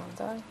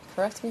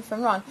correct me if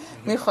I'm wrong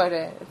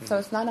میخوره. So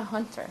it's not a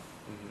hunter.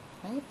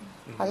 Right?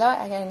 حالا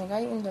اگر نگاه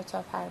این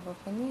دوتا پر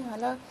بکنی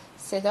حالا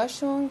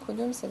صداشون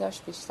کدوم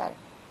صداش بیشتره؟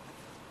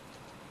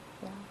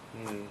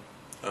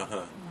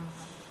 آها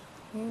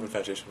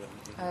متوجه شدم.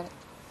 آره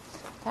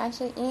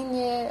تنشه این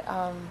یه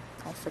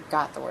I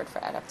forgot the word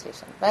for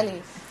adaptation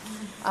ولی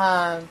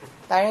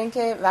برای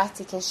اینکه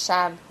وقتی که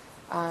شب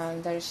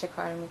داره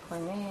شکار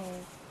میکنه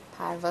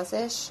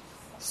پروازش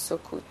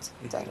سکوت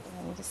داره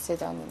یعنی که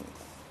صدا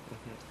نمیده.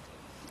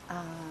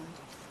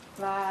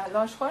 و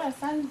لاشخور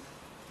اصلا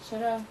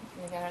چرا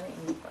نگران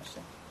این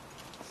باشه؟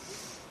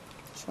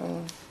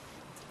 چون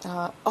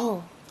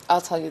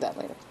I'll tell you that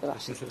later.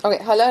 ببخشید.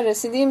 Okay, حالا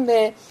رسیدیم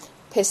به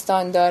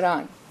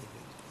پستانداران.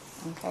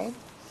 Okay.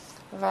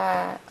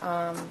 و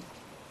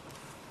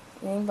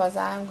این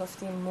بازه هم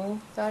گفتیم مو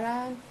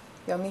دارن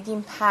یا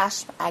میگیم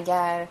پشم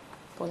اگر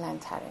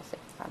بلندتره.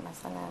 فکر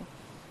مثلا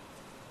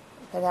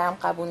پدرم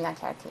قبول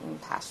نکرد که این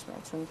پشمه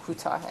چون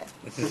کوتاهه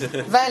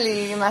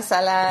ولی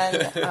مثلا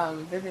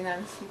ببینم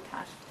چی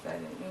پشم داره.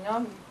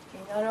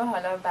 اینا رو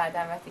حالا بعدا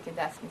وقتی که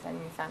دست میزنی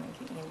میفهمیم که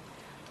این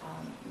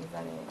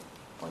میذاره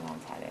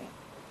بلندتره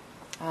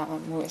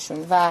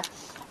موشون. و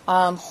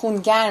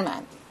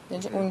خونگرمن.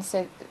 اون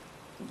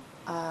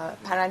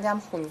پرنده هم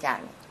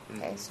خونگرمه.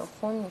 Okay? So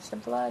خون میشه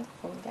blood،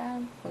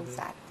 خونگرم،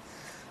 خونسرد.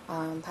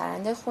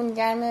 پرنده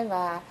خونگرمه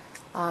و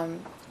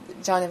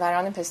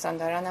جانوران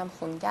پستانداران هم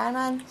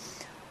خونگرمن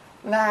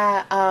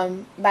و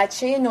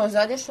بچه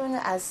نوزادشون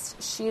از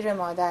شیر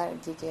مادر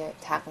دیگه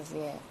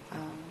تغذیه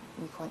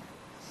میکنن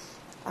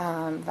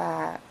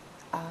و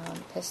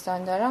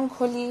پستانداران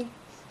کلی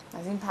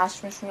از این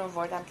پشمشون رو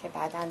وردم که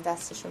بعداً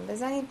دستشون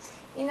بزنیم.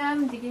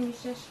 اینم دیگه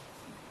میشه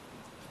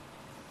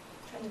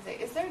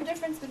Is there a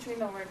difference between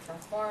the word for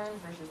horn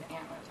versus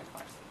antler to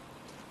Farsi?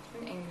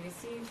 چون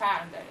انگلیسی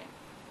فرق داره.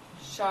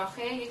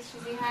 شاخه یک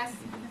چیزی هست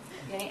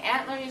یعنی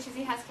antler یک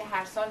چیزی هست که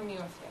هر سال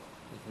میفته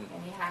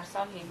یعنی هر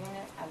سال حیوان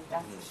از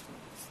دستش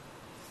میفته.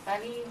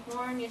 ولی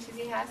horn یک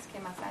چیزی هست که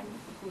مثلا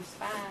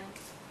گوسفند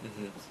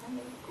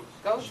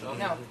goat?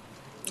 No.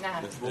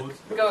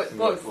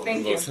 Goat.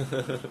 Thank you.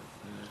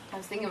 I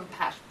was thinking of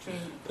پشم چون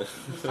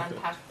گوسفند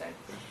پشم داره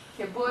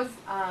که بز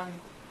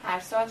هر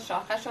سال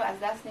شاخش رو از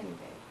دست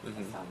نمیده. سال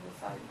به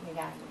سال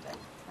نگه می‌داره.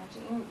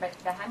 این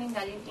به همین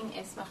دلیل این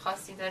اسم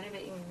خاصی داره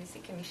به انگلیسی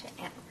که میشه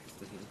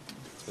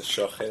antler.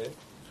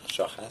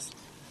 شاخ هست؟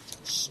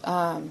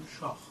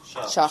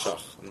 شاخ.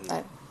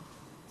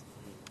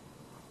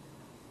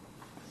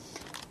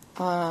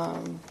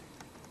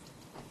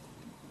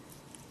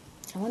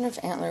 I wonder if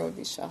antler would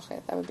be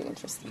شاخه. That would be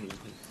interesting.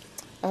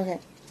 Okay.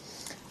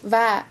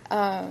 و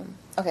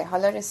اوکی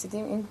حالا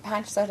رسیدیم این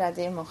 5 تا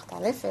رده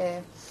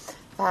مختلفه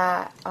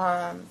و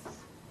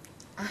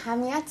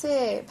اهمیت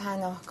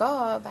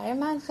پناهگاه برای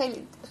من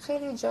خیلی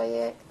خیلی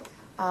جای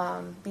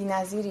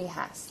بی‌نظیری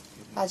هست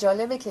و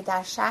جالبه که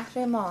در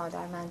شهر ما،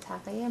 در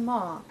منطقه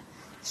ما،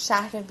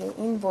 شهر به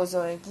این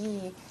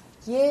بزرگی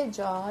یه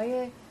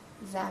جاهای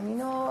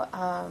زمین رو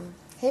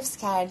حفظ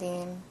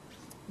کردیم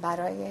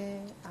برای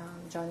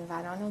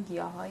جانوران و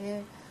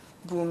گیاهای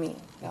بومی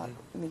یا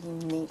میگیم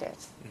نیتیو.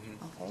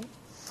 اوکی.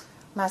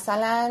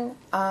 مثلا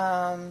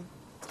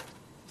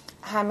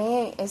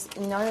همه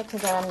اینا رو که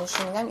دارم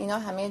نشون میدم اینا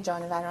همه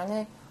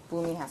جانوران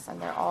بومی هستن.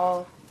 They're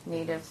all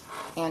native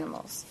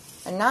animals.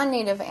 A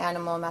non-native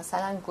animal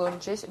مثلا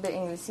گنجش به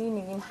انگلیسی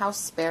میگیم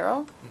house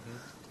sparrow.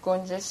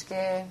 گنجش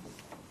که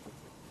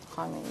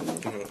خانگی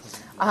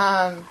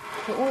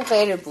که اون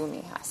غیر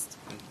بومی هست.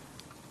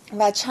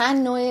 و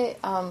چند نوع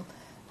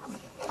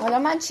حالا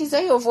من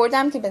چیزایی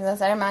آوردم که به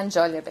نظر من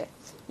جالبه.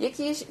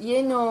 یکیش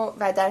یه نوع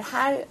و در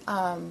هر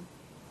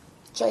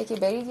جایی که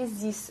برید یه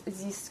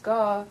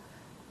زیستگاه،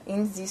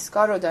 این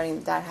زیستگاه رو داریم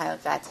در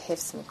حقیقت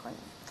حفظ میکنیم.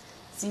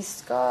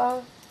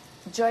 زیستگاه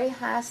جایی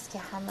هست که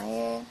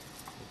همه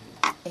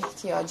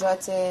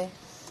احتیاجات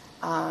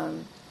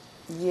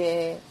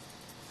یه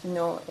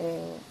نوع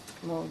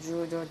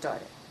موجود رو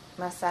داره.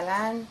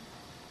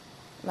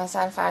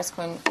 مثلا فرض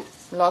کن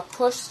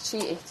لاک‌پشت چی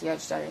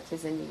احتیاج داره که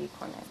زندگی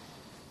کنه؟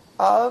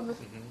 آب.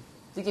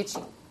 دیگه چی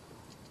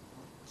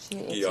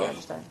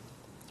احتیاج داره؟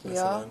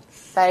 گیاه.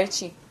 برای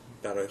چی؟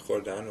 برای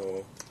خوردن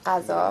و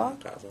غذا.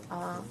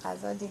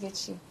 غذا دیگه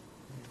چی؟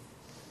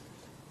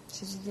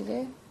 چیزی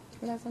دیگه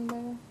لازم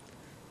داره؟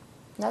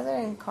 نداره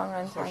این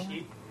کامران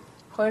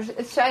تنها.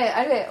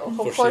 شاید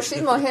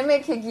خورشید مهمه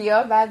که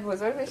گیاه بعد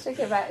بزرگ بشه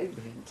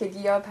که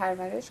گیاه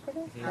پرورش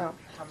کنه. هم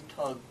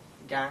تا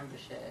گرم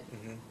بشه.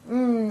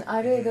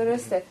 آره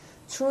درسته.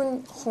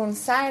 چون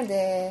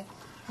خونسرده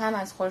هم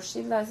از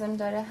خورشید لازم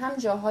داره هم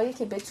جاهایی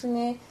که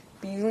بتونه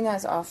بیرون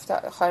از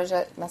آفتاب خارج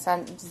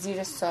مثلا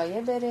زیر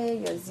سایه بره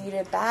یا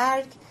زیر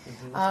برگ.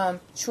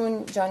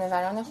 چون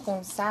جانوران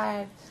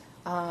خونسرد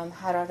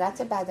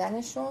حرارت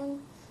بدنشون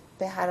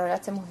به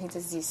حرارت محیط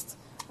زیست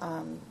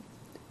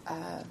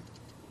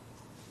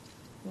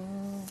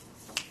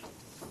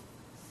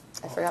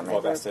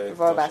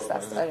وابسته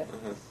است.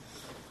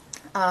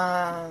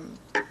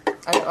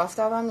 آره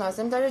آفتاب هم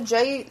لازم داره.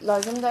 جایی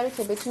لازم داره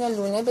که بتونه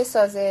لونه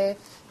بسازه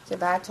که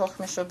بعد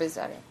تخمش رو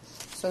بذاره.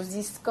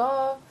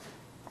 زیستگاه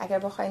اگر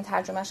بخواین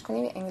ترجمهش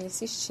کنیم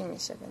انگلیسیش چی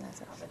میشه به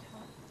نظر؟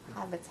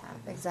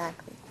 habitat.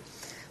 exactly.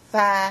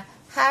 و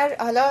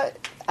حالا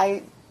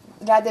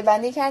رده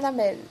بندی کردم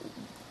به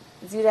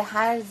زیر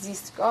هر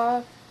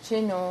زیستگاه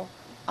چه نوع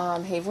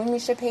حیوان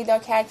میشه پیدا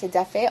کرد که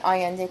دفعه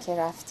آینده که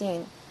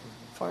رفتین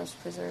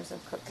Forest Preserves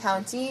of Cook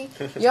County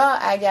یا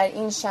اگر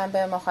این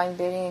شنبه ما خواهیم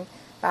بریم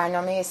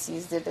برنامه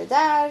 13 به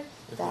در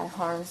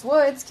هارمز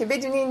وودز که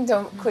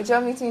بدونین کجا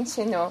میتونین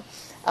چه نوع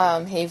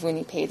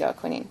حیوانی پیدا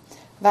کنین.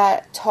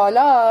 و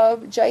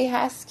تالاب جایی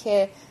هست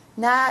که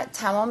نه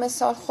تمام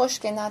سال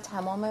خشک نه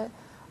تمام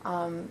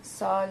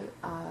سال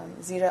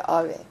زیر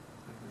آبه.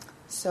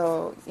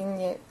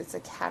 این it's a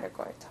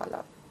category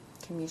تالاب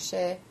که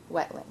میشه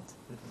wetland.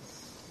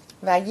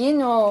 و یه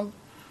نوع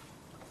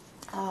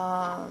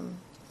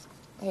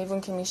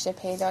حیوان که میشه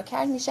پیدا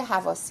کرد میشه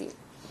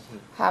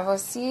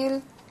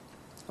هواسیل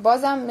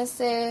بازم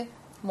مثل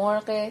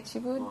مرغ چی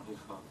بود؟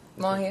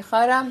 ماهی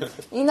خارم.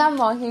 اینم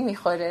ماهی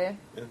میخوره.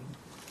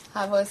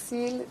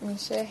 هواسیل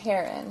میشه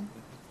هرن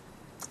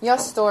یا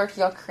ستورک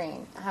یا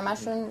کرین.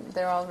 همشون they're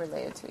all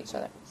related to each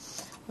other.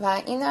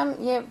 و اینم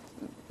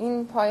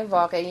این پای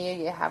واقعیه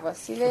یه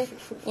هواسیله.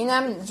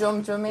 اینم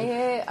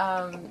جمجمه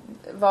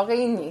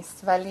واقعی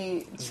نیست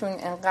ولی چون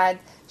انقدر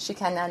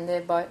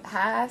شکننده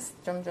هست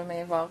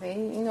جمجمه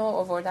واقعی اینو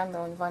آوردم به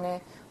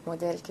عنوان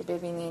مدل که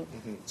ببینین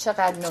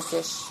چقدر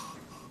نوکش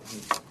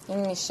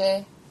این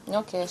میشه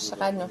نوکش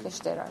چقدر نوکش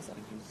درازه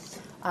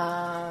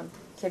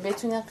که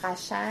بتونه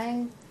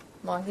قشنگ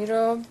ماهی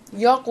رو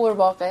یا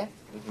قورباغه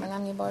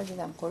منم یه بار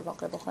دیدم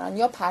قورباغه بخورن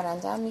یا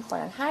پرنده هم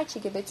میخورن هر چی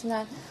که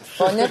بتونن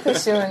با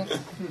نوکشون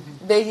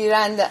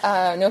بگیرن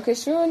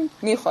نوکشون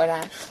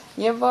میخورن.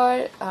 یه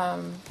بار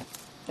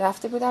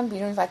رفته بودم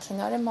بیرون و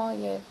کنار ما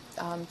یه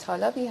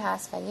تالابی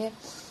هست و یه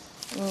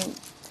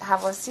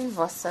هواسیل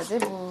واسطه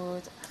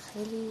بود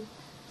خیلی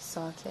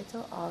ساکت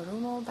و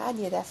آروم و بعد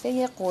یه دفعه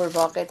یه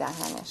قورباغه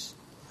دهنش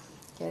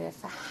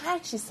گرفت و هر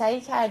چی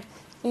سعی کرد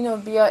اینو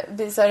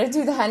بذاره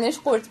تو دهنش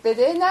قورت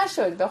بده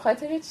نشد. به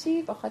خاطر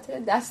چی؟ به خاطر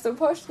دست و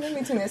پاش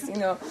نمیتونست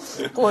اینو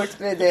قورت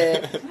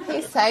بده.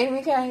 هی سعی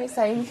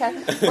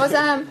میکرد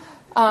بازم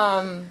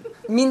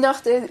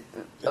مینداخته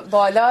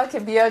بالا که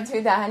بیاد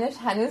توی دهنش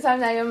هنوز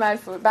هم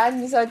نیومد. بعد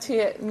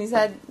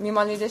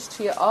میمالیدش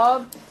توی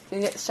آب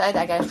شاید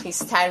اگر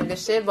خیس‌تر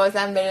بشه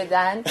بازم بره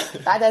دهن.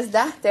 بعد از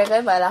 10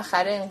 دقیقه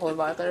بالاخره این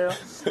قورباغه رو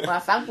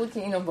موفق بود که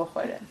اینو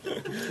بخوره.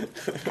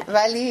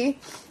 ولی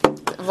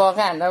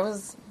واقعا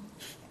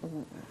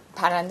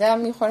پرنده هم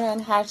میخورن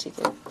هر چی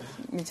که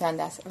میتونن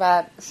دست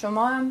و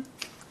شما هم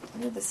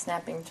the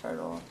snapping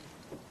turtle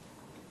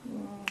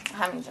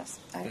همینجاست.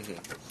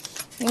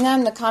 این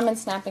هم the common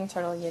snapping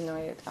turtle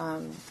یه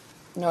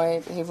نوع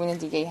حیوان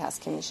دیگه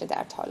هست که میشه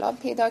در تالاب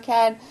پیدا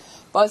کرد.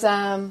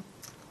 بازم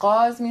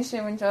قاز میشه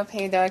اونجا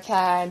پیدا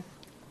کرد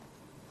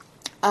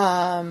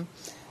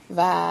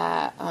و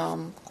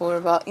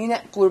این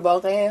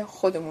قورباغه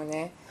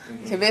خودمونه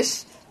که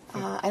بهش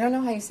I don't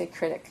know how you say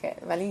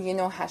cricket ولی یه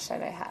نوع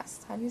حشره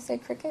هست. How do you say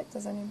cricket?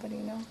 Does anybody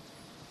know?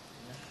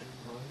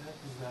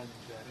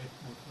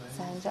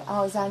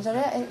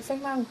 زنجره فکر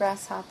کنم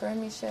grasshopper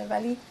میشه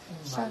ولی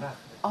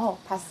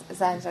پس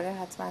زنجره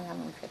حتما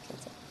همین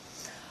کریکته.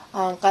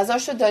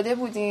 غذاشو داده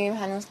بودیم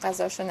هنوز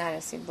غذاشو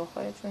نرسید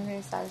بخوره چون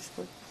روی سرش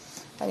بود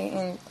ولی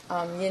این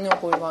یه نوع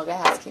قورباغه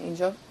هست که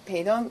اینجا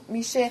پیدا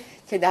میشه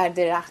که در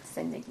درخت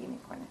زندگی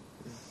میکنه.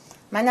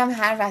 منم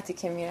هر وقتی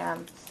که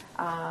میرم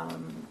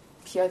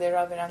پیاده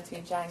را برم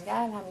توی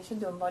جنگل همیشه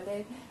دنبال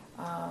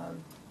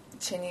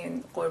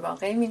چنین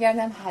قورباغه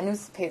میگردم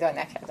هنوز پیدا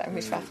نکردم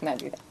هیچ وقت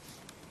ندیدم.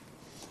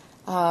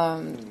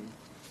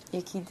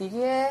 یکی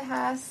دیگه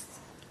هست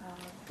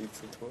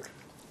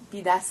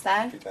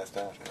بیدستر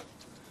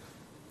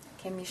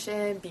که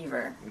میشه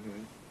بیور.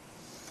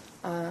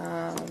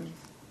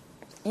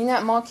 این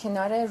ما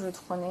کنار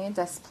رودخونه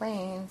دست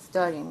پلینز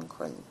داریم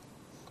کلی.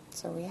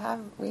 So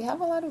we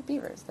have a lot of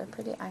beavers. They're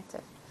pretty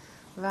active.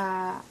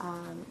 و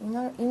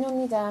اینو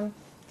میدم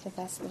که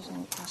دست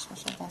بزنی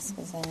پشماشو دست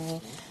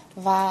بزنی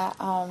و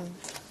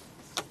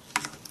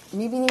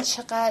میبینید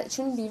چقدر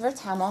چون بیور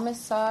تمام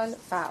سال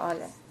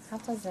فعاله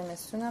حتی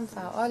زمستون هم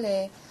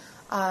فعاله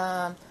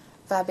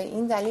و به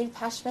این دلیل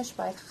پشمش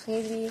باید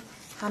خیلی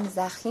هم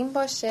ضخیم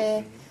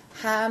باشه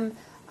هم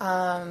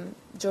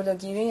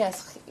جلوگیری از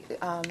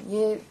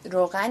یه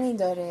روغنی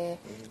داره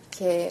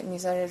که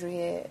میذاره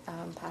روی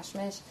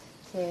پشمش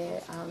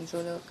که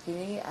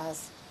جلوگیری از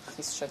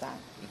خیس شدن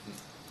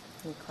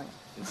میکنه.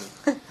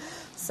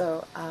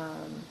 So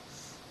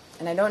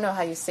and I don't know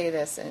how you say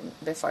this in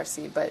the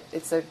Farsi but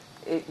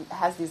it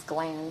has these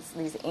glands,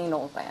 these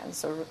anal glands,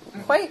 so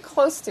quite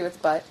close to its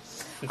butt,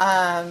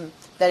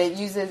 that it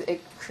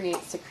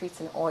secretes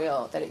an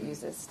oil that it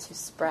uses to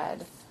spread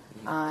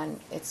on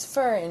its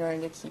fur in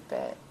order to keep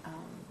it,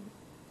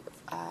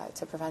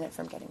 to prevent it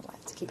from getting wet,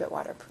 to keep it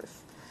waterproof.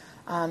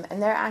 And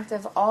they're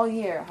active all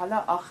year.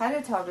 حالا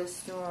آخر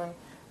تابستون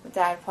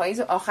در پاییز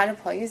و آخر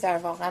پاییز در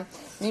واقع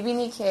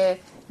میبینی که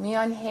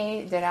میان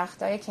هی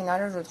درختای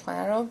کنار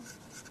رودخانه رو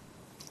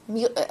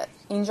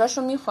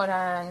اینجاشو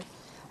میخورن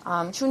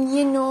چون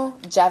یه نوع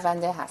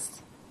جونده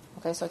هست.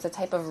 Okay, so it's a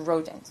type of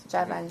rodent.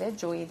 جونده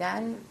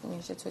جویدن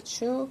میشه تو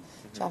چو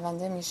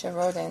جونده میشه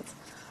rodent.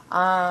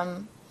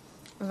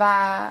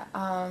 و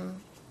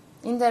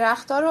این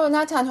درخت‌ها رو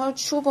نه تنها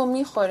چوبو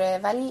میخوره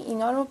ولی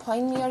اینا رو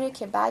پایین میاره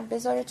که بعد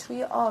بذاره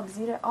توی آب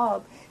زیر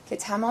آب که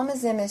تمام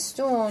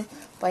زمستون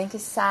با اینکه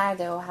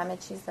سرده و همه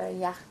چیز داره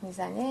یخ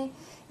میزنه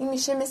این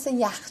میشه مثل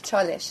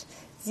یخچالش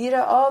زیر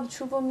آب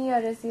چوبو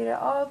میاره زیر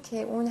آب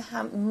که اون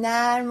هم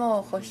نرم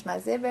و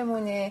خوشمزه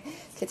بمونه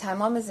که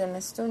تمام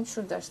زمستون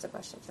چوب داشته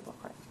باشه که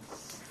بخوره.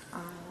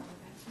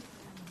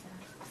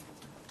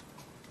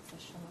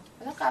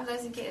 قبل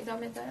از اینکه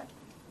ادامه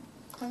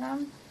کنم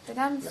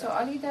بدم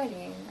سوالی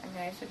دارین؟ I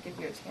mean, I should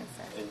give you a chance.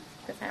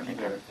 بفرمایید.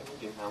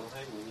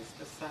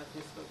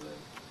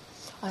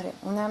 آره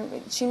اونم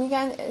چی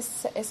میگن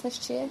اسمش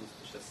چیه؟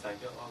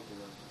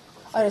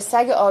 آره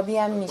سگ آبی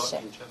هم میشه.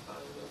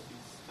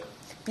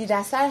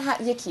 بیدستر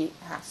یکی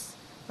هست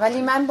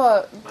ولی من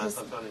با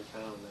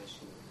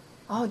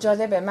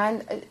جالبه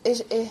من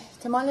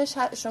احتمالش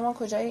شما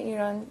کجای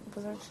ایران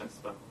بزرگ شد؟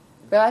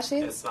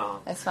 ببخشید؟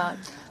 اصفهان.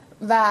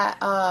 و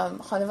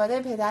خانواده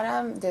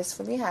پدرم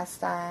دسفولی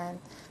هستن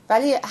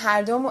ولی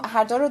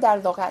هر دو رو در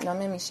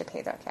لغتنامه میشه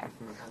پیدا کرد.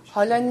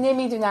 حالا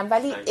نمیدونم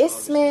ولی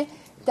اسم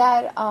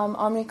در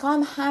آمریکا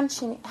هم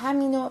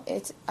همینو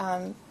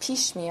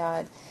پیش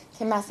میاد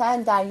که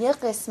مثلا در یک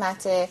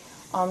قسمت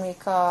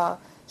آمریکا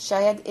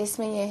شاید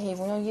اسم یه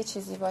حیوان یه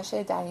چیزی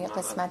باشه در یه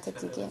قسمت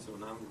دیگه.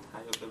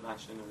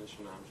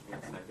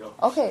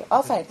 اوکی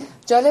آفرین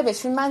جالبه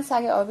چون من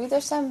سگ آبی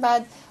داشتم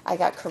بعد I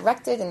got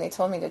corrected and they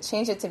told me to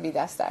change it to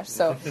بیدستر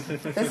so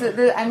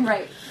I'm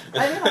right.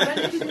 ولی حالا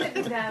نشونه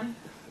دیدم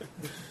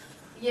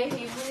یه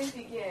حیوان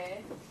دیگه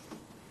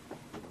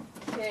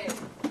که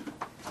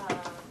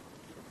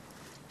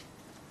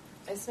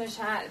اسمش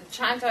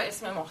چند تا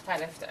اسم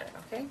مختلف داره.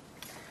 اوکی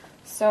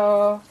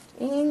so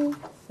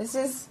this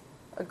is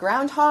a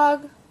groundhog,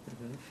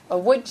 a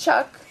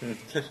woodchuck,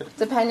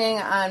 depending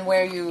on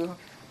where you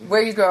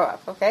grow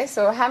up. Okay, so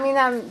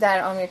همینم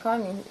در آمریکا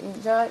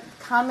اینجا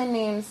common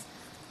names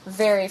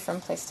vary from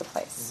place to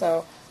place.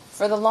 So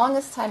for the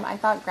longest time, I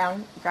thought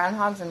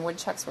groundhogs and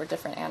woodchucks were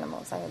different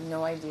animals. I had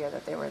no idea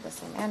that they were the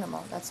same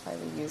animal. That's why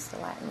we used the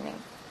Latin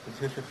name.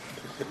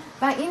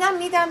 و اینم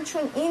میدم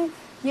چون این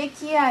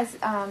یکی از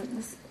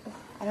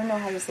I don't know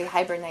how you say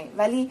hibernate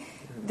ولی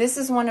this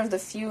is one of the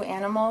few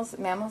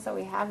mammals that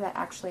we have that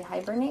actually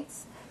hibernates.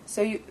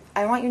 So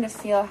I want you to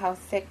feel how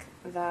thick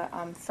the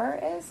fur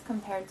is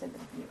compared to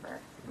the beaver,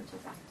 which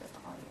is active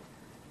all year.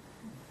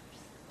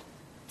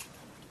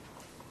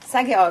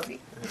 سگ آبی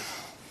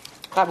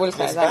قبول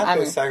کردم. نسبت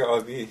به سگ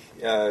آبی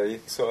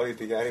یک سوال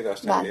دیگری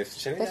داشتم.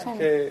 شنیدم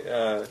که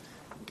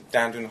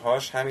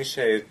دندونهاش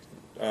همیشه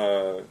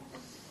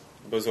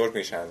بزرگ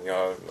میشن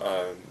یا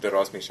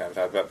دراز میشن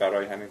و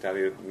برای همین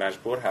دلیل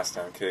مجبور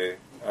هستن که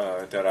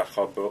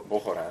درخت‌ها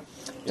بخورن.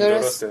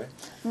 درسته؟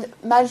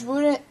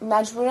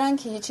 مجبورن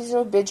که یه چیز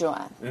رو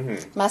بجوان.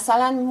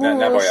 مثلا موش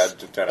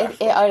نباید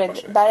درخت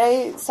باشه.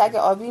 برای سگ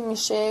آبی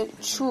میشه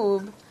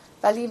چوب،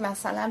 ولی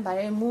مثلا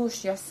برای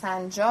موش یا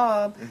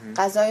سنجاب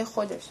غذای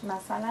خودش.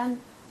 مثلا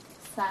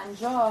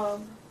سنجاب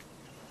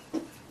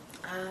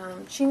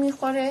چی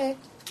میخوره؟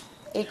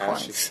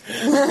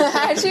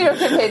 هر چی رو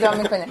که پیدا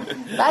میکنه.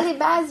 ولی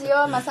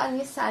بعضیا مثلا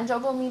یه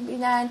سنجاب رو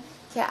میبینن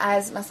که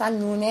از مثلا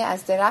نونه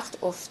از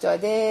درخت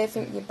افتاده،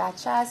 یه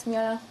بچه هست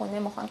میارن خونه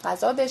میخوان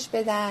غذا بهش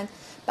بدن،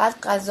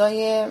 بعد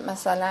غذای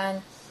مثلا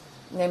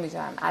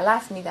نمیدونم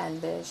علف میدن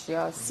بهش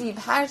یا سیب،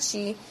 هر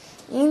چی،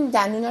 این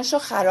دندوناشو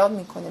خراب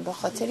میکنه به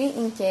خاطر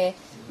اینکه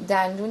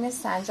دندون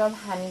سنجاب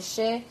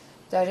همیشه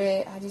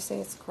داره how do you say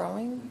it's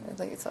growing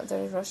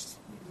داره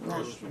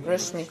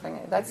رشد میکنه.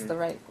 That's the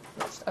right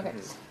رشد. Okay.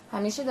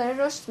 همیشه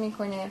داره رشد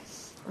میکنه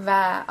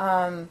و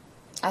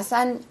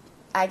اصلا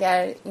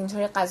اگر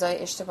اینطوری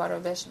غذای اشتباه رو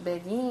بهش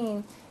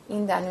بدین،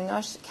 این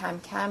دندوناش کم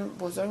کم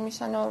بزرگ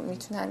میشن و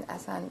میتونن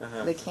اصلا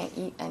they can't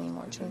eat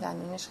anymore چون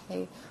دندونش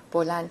خیلی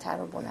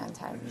بلندتر و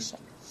بلندتر میشه.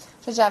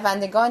 چون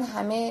جوندگان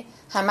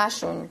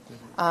همشون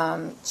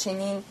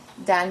چنین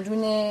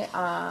دندون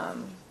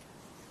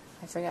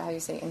I forget how you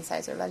say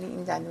incisor ولی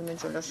این دندون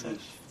جلوشون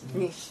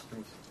ریش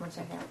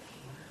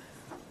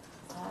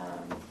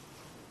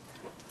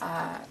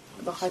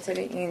به خاطر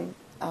این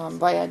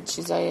باید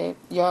چیزای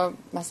یا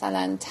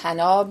مثلا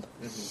تناب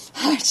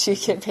هر چی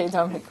که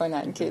پیدا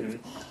میکنن که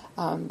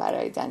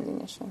برای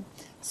دندونشون.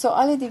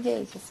 سوال دیگه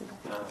ای کسی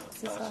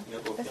داره؟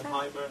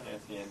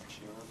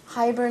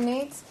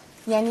 هایبرنیت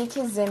یعنی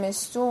که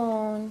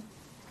زمستون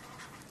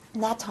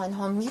نه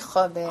تنها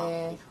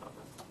میخوابه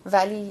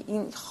ولی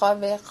این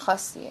خواب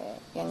خاصیه،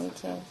 یعنی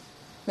که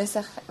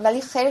مثل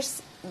ولی خرس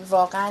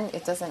واقعا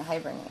it doesn't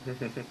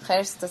hibernate.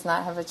 خرس does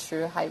not have a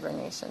true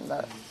hibernation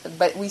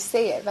but we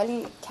say it.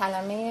 ولی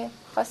کلمه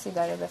خاصی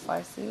داره به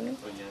فارسی.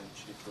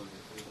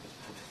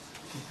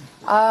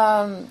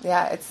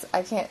 Yeah, it's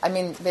I can't. I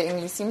mean, the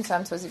انگلیسی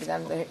میتونم توضیح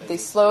بدم. They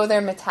slow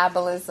their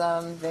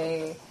metabolism.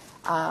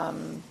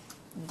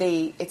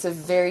 It's a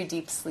very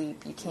deep sleep.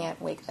 You can't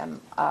wake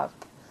them up,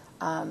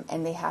 and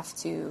they have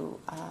to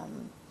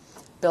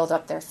build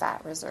up their fat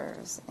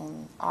reserves in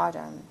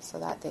autumn so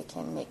that they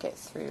can make it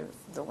through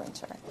the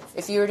winter.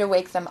 If you were to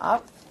wake them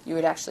up, you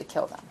would actually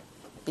kill them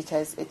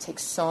because it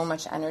takes so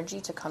much energy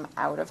to come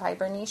out of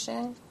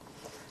hibernation.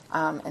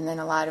 And then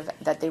a lot of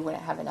that they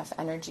wouldn't have enough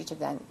energy to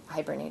then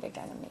hibernate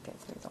again and make it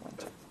through the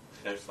winter.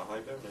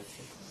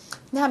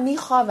 نه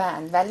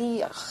میخوابن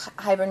ولی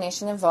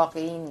هایبرنیشن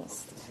واقعی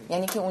نیست.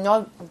 یعنی که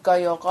اونا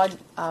گاهی اوقات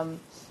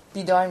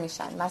بیدار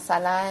میشن.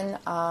 مثلا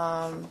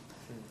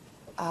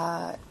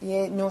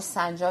یه نوع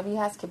سنجابی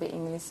هست که به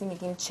انگلیسی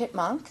میگیم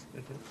چیپمانک.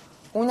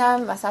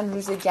 اونم مثلا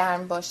روز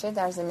گرم باشه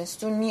در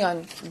زمستون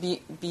میان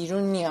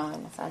بیرون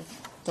میان مثلا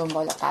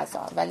دنبال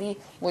غذا، ولی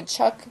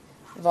وودچاک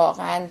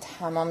واقعا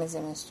تمام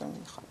زمستون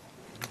میخواد.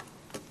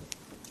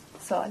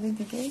 سوال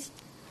دیگه؟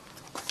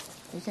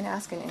 You can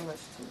ask in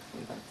English too.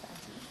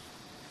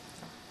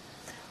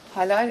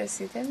 حالا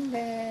رسیدیم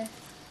به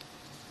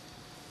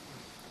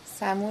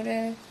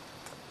سمور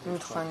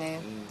رودخانه.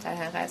 در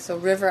حقیقت so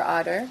river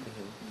otter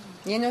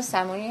یه نوع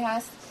سموری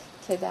هست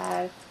که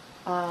در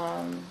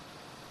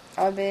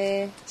آب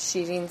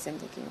شیرین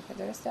زندگی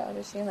میکنه. درسته؟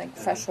 آب شیرین like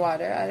fresh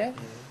water. آره.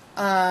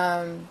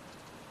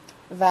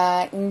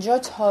 و اینجا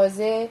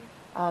تازه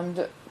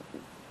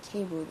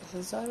کی بود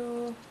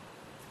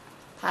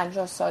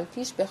 1050 سال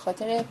پیش به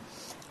خاطر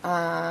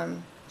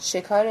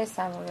شکار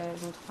سمور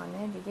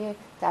رودخانه دیگه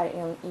در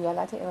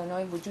ایالت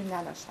ایلینوی وجود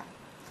نداشتن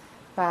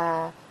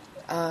و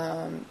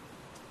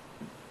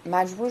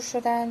مجبور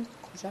شدن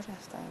کجا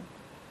رفتن؟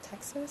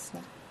 تکساس؟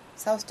 نه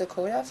ساوت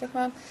داکوتا فکر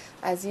کنم.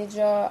 از یه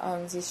جا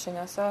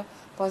زیستشناسا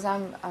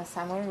بازم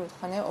سمور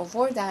رودخانه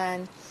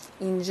آوردن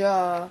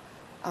اینجا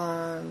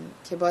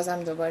که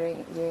بازم دوباره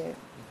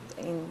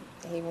این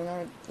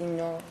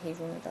نوع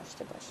حیوان رو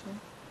داشته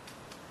باشیم.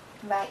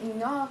 و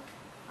اینا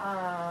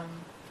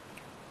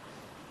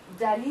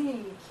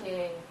دلیلی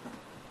که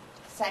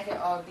سگ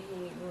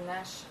آبی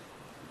لونش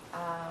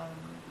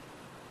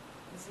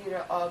زیر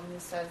آب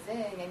میسازه،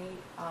 یعنی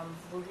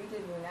ورود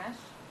لونش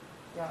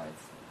یا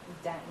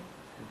دن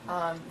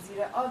زیر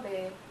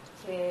آبه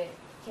که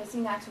کسی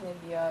نتونه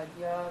بیاد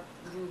یا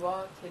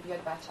روبا که بیاد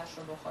بچهش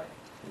رو بخوره.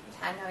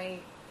 تنهای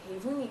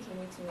حیوانی که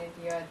میتونه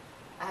بیاد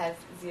از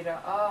زیر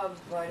آب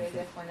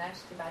وارد خونش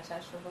که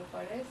بچهش رو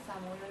بخوره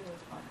سمور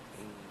رودخانه است.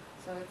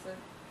 So it's a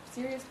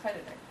serious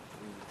predator.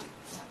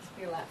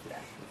 Be laughed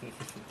at.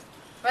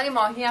 ولی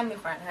ماهی هم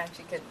میخورن،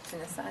 هرچی که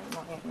تونستن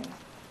ماهی میخورن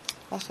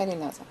و خیلی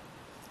نازن.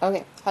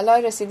 اوکی، حالا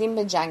رسیدیم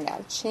به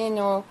جنگل. چه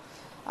نوع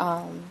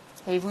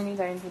حیوانی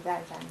داریم که در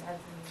جنگل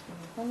زندگی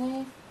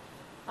میکنه؟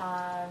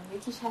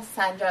 یکیش هست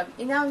سنجاب.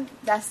 اینم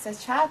دست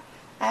چپ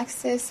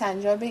عکس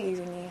سنجاب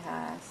ایرانی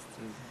هست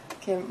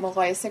که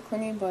مقایسه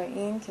کنیم با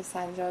این که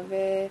سنجاب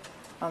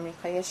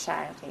آمریکای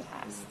شرقی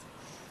هست.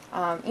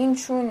 این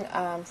چون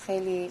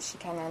خیلی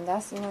شکننده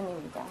است اینو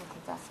نمیدم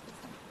که دست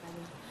بزنم.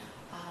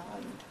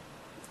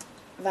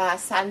 و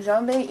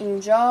سنجاب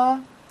اینجا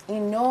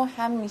این نوع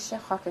هم میشه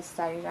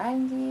خاکستری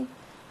رنگی،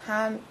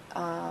 هم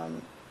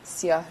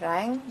سیاه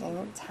رنگ،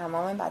 یعنی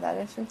تمام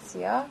بدنشون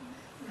سیاه،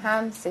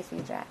 هم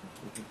سفید رنگ.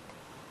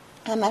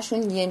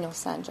 همشون یه نوع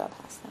سنجاب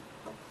هستن.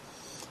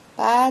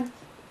 بعد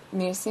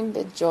میرسیم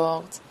به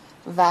جغد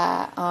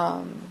و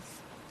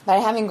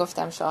برای همین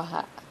گفتم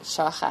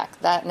شاخک.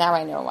 Now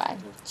I know why.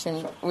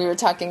 چون we were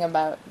talking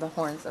about the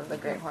horns of the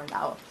great horned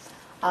owl.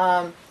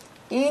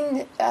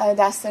 این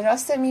دست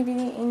راست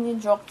میبینی این یه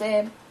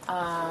جغدی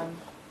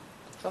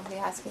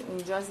هست که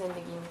اینجا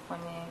زندگی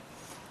میکنه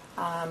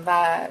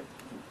و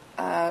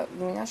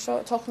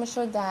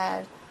تخمشو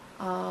در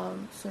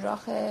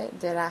سوراخ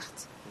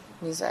درخت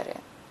میذاره.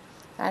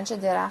 هرچه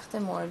درخت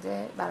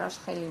مرده براش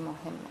خیلی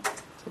مهمه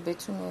که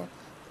بتونه،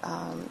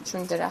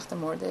 چون درخت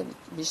مرده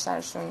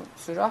بیشترشون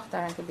سوراخ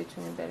دارن که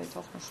بتونه بره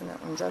تخمشون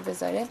اونجا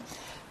بذاره.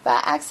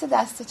 و عکس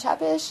دست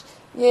چپش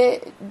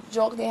یه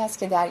جغدی هست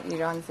که در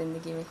ایران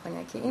زندگی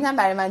میکنه که اینم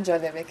برای من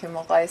جالبه که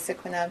مقایسه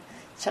کنم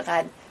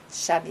چقدر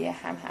شبیه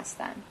هم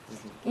هستن.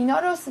 اینا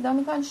رو صدا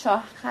میکنن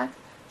شاخک،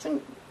 چون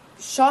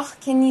شاخ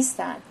که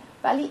نیستن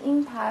ولی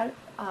این پر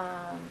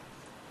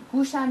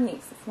گوش هم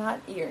نیست. It's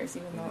not ears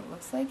even though it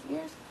looks like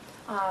ears.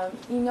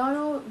 اینا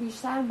رو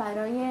بیشتر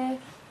برای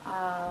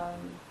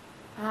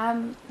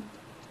هم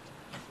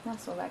نه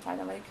صحبت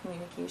کردم ولی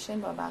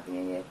کمیونیکیشن با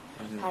بقیه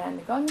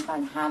پرندگان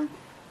میکنن، هم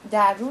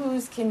در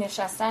روز که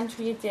نشستن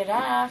توی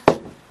درخت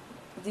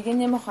دیگه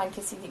نمیخوان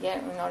کسی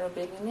دیگه اونا رو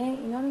ببینه،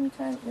 اینا رو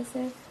میتونن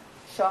مثل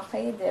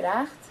شاخه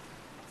درخت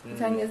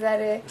میتونن یه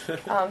ذره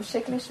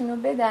شکلشون رو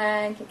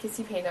بدن که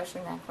کسی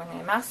پیداشون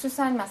نکنه.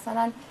 مخصوصا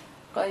مثلا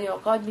گاهی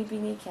اوقات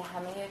میبینی که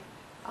همه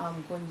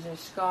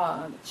گنجشگاه،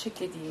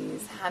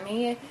 چیکدیز،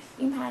 همه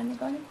این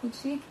پرندگان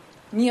کوچیک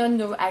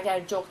میان اگر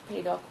جغد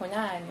پیدا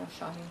کنن یا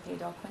شاهین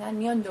پیدا کنن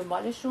میان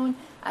دنبالشون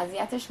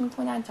اذیتش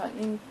میکنن تا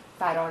این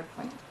فرار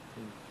کنه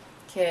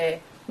که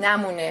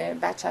نمونه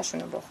بچه‌شون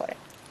رو بخوره.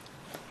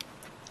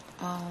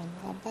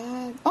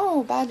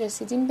 و بعد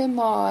رسیدیم به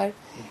مار.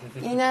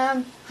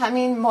 اینم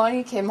همین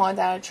ماری که ما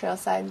در تریل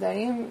ساید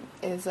داریم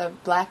is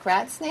a black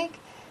rat snake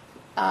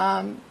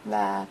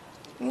و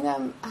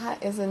اینم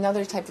is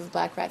another type of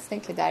black rat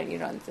snake که در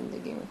ایران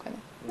زندگی میکنه.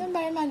 اینم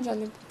برای من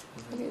جالب،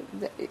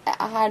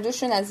 هر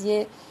دوشون از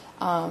یه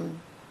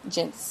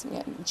جنس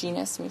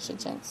میشه،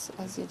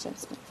 از یه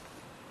جنس میشه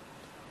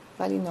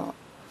ولی نوع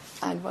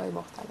انواع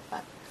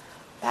مختلفن.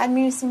 بعد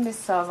میرسیم به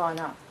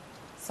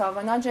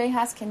ساوانا جایی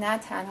هست که نه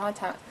تنها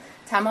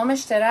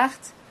تمامش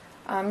درخت،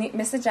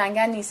 مثل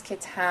جنگل نیست که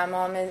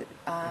تمام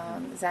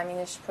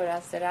زمینش پر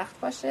از درخت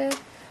باشه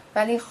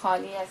ولی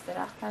خالی از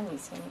درخت هم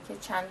نیست، یعنی که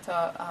چند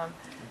تا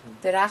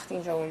درخت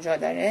اینجا اونجا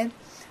داره.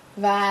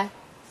 و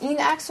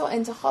این عکس رو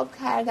انتخاب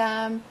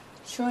کردم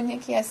چون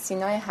یکی از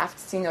سینای 7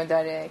 سینو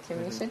داره که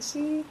میشه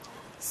چی؟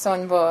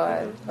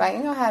 سنبل. و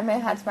اینو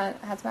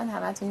حتما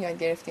همتون یاد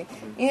گرفتین.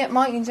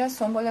 ما اینجا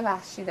سنبل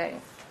وحشی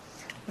داریم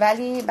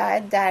ولی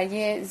بعد در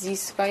یه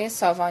زیستگاه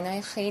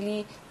ساوانای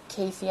خیلی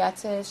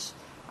کیفیتش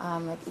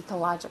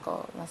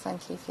ایکولوژیکال، مثلا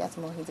کیفیت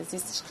محیط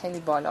زیستش خیلی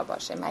بالا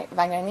باشه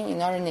وگرنه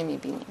اینا رو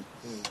نمیبینیم.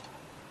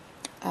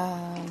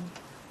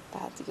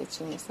 بعد دیگه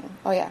چی میسیم؟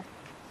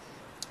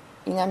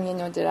 اینم یه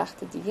نوع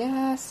درخت دیگه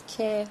هست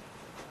که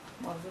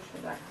موضوع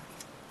شده.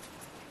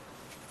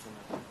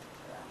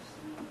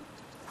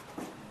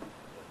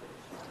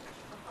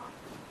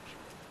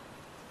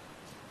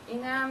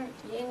 اینم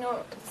یه نوع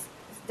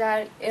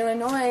در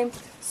ایلینوی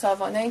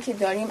ساوانایی که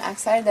داریم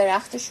اکثر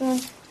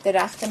درختشون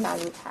درخت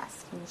ملوط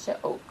هست که میشه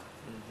اوک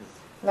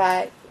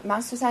و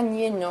مخصوصا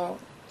یه نوع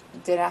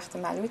درخت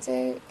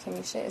ملوطه که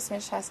میشه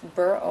اسمش هست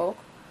بر اوک.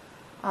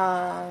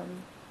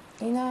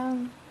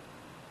 اینم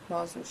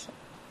موضوع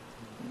شد.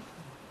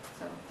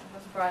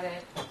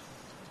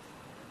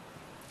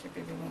 که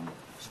ببینیم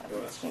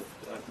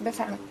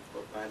بفهمم.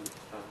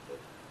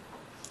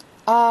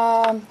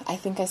 I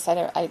think I said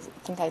it. I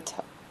think I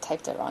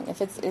typed it wrong.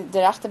 If it's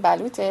درخت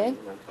بلوطه,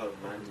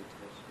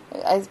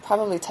 I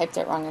probably typed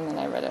it wrong and then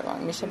I read it wrong.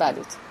 میشه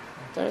بلوط.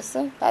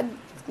 درسته؟ بعد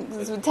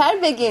زودتر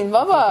بگین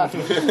بابا.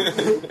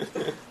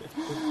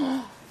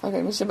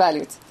 اوکی میشه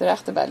بلوط.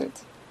 درخت بلوط.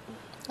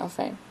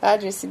 آفرین.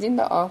 بعد رسیدیم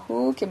به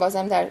آهو که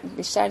بازم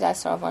بیشتر در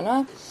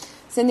ساوانا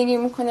زندگی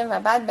میکنه و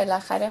بعد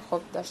بالاخره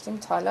خب داشتیم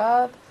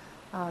تالاب،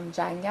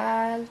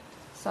 جنگل،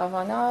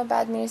 ساوانا.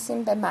 بعد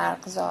میرسیم به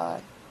مرغزار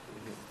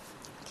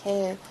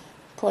که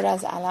پر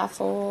از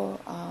علف و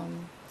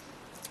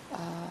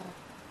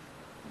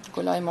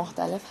گلای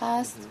مختلف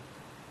هست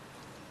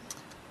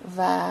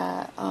و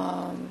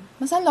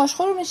مثلا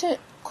لاشخور رو میشه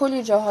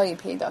کلی جاهایی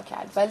پیدا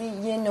کرد ولی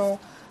یه نوع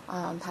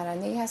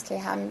پرنده‌ای هست که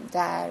هم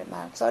در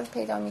مرغزار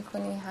پیدا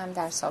میکنی هم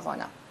در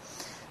ساوانا.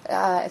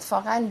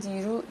 اتفاقا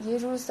یه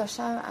روز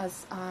داشتم از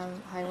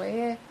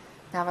هایوی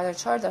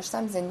 94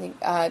 داشتم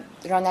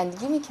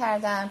رانندگی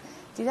میکردم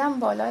دیدم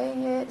بالای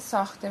یه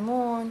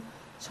ساختمون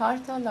 4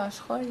 تا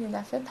لاشخور یه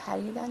دفعه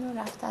پریدن و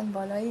رفتن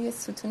بالای یه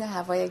ستون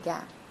هوای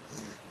گرم،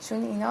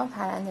 چون اینا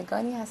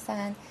پرندگانی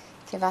هستن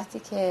که وقتی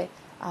که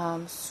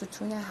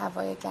ستون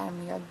هوای گرم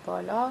میاد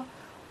بالا،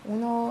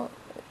 اونو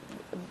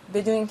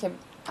بدون که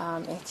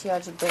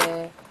احتیاج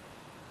به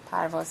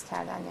پرواز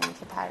کردن، یعنی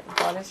که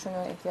بالشون رو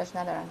احتیاج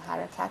ندارن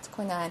حرکت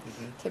کنن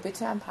که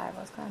بتونن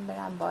پرواز کنن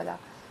برن بالا،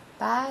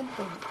 بعد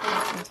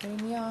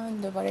اینطوری میان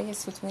دوباره یه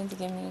ستون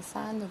دیگه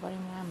میرسن دوباره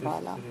میرن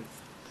بالا.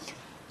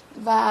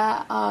 و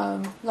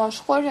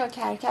لاشخور یا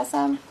کرکس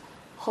هم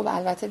خب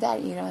البته در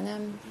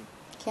ایرانم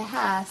که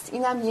هست،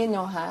 اینم یه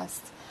نوع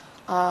هست،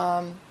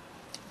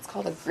 it's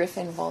called a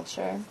griffin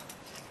vulture.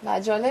 و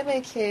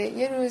جالبه که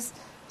یه روز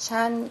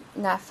چند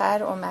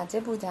نفر اومده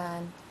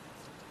بودن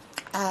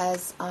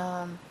از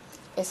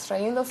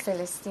اسرائیل و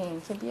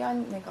فلسطین که بیان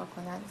نگاه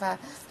کنن و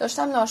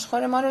داشتم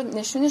لاشخور ما رو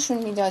نشونشون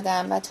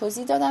میدادم و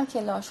توضیح دادم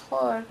که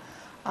لاشخور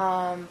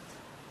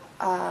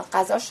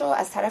غذاشو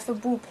از طرف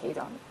بو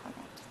پیدا میکنه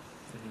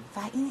و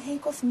این هی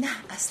گفت نه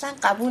اصلا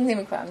قبول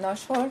نمیکنم،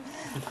 لاشخور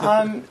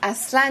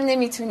اصلا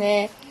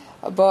نمیتونه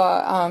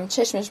با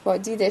چشمش با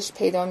دیدش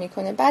پیدا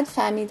میکنه. بعد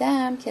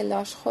فهمیدم که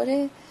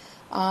لاشخور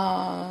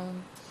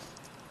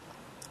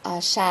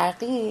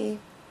شرقی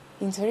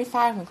اینطوری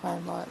فرق میکنه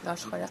با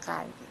لاشخور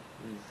غربی.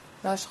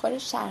 لاشخور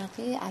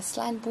شرقی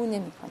اصلا بو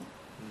نمیکنه،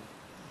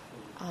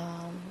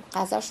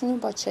 غذاشون رو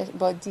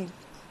با دید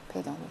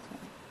پیدا میکنه،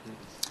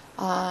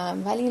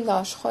 ولی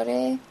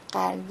لاشخور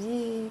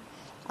غربی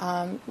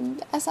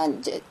اصلا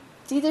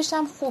دیدش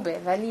هم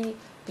خوبه ولی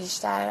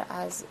بیشتر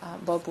از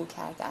با بو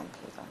کردن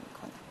پیدا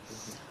میکنه.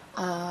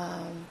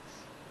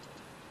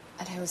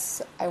 And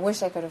I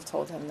wish I could have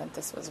told him that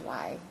this was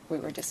why we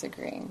were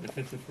disagreeing.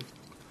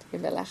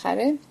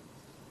 بالاخره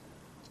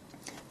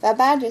و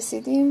بعد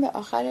رسیدیم به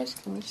آخرش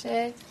که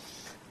میشه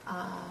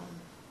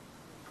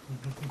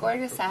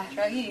گرگ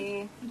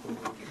صحرایی.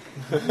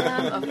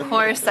 Of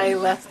course I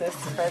left this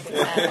for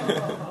the end.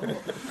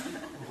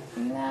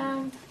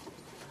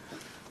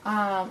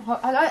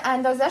 حالا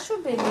اندازش رو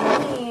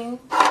ببینین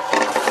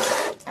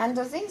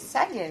اندازه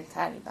سگه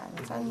تقریبا،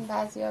 مثلا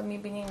بعضی ها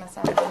میبینین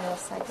مثلا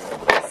سگ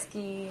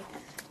اسکی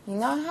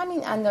اینا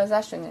همین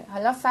اندازه شونه.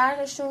 حالا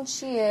فرقشون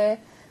چیه؟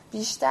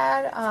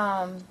 بیشتر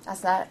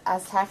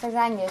از طرف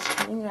رنگش،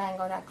 این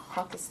رنگا رنگ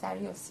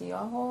خاکستری و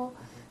سیاه و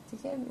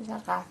دیگه بیشتر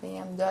قهوه‌ای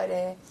هم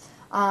داره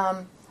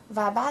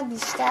و بعد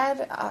بیشتر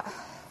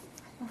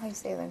how you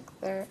say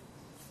they're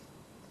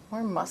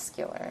more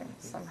muscular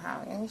somehow،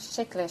 یعنی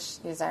شکلش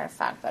یه ذره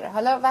فرق داره.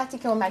 حالا وقتی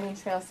که اومدین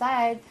تریل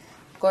ساید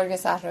گرگ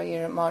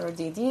صحرایی ما رو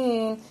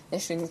دیدین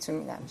نشونیتون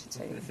میدم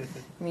چطوری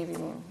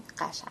میبینیم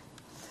قشنگ.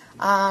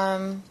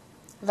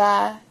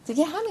 و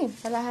دیگه همین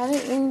بالاخره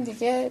این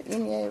دیگه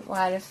این یه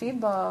معرفی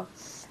با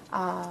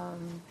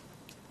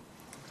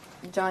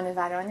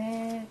جانوران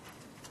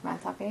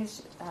منطقه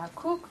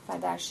کوک و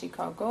در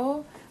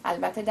شیکاگو.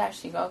 البته در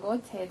شیکاگو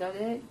تعداد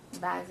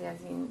بعضی از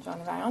این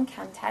جانوران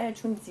کمتره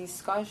چون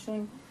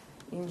زیستگاهشون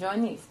اینجا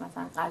نیست،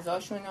 مثلا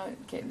غذاشون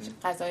که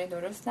غذای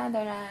درست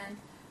ندارن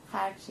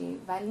هرچی،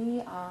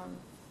 ولی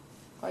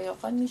گاهی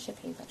اوقات میشه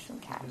پیداشون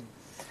کرد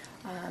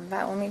و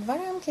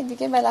امیدوارم که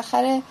دیگه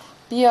بالاخره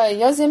بیای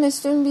یا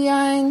زمستون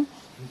بیاین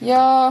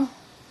یا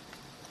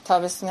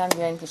تابستون هم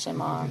بیاین پیش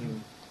ما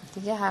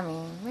دیگه.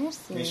 همین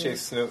مرسی. میشه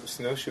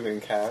سنو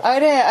شوینگ کرد.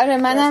 آره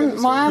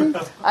منم ما هم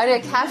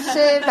کفش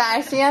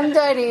برفی هم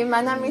داریم،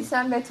 منم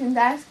میتونم بهتون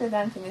درس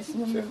بدم که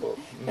نشون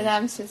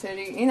بدم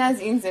چطوری. این از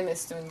این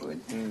زمستون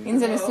بود. این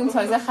زمستون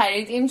تازه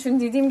خریدیم چون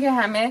دیدیم که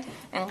همه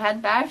انقدر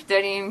برف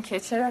داریم که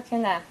چرا که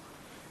نه.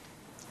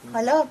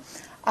 حالا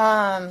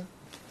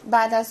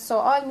بعد از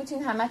سوال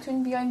میتونین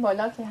همتون بیاین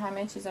بالا که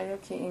همه چیزا رو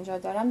که اینجا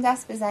دارم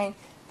دست بزنین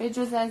به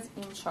جز از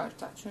این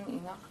چارتا چون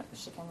اینا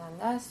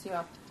شکننده است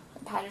یا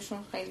پرشون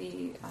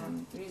خیلی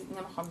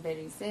نمیخوام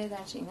بریزه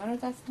درچه اینا رو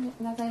دست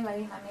نزنین،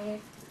 ولی همه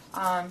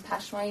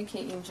پشمایی که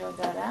اینجا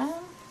دارم.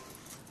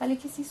 ولی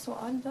کسی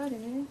سوال داره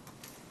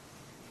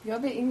یا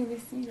به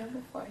انگلیسی یا به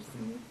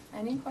فارسی؟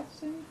 Any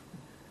questions؟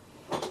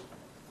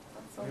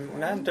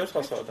 نه 2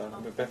 تا سوال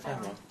دارم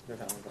بفهمم.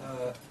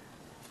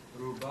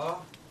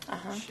 روباه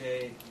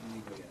چه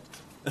میگوید؟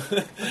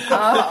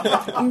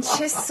 این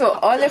چه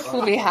سوال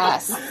خوبی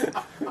هست.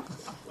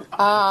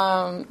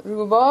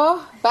 روباه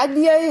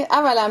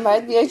اولا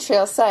باید بیای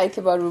تریل ساید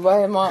که با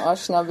روباه ما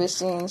آشنا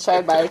بشین،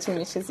 شاید براتون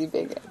یه چیزی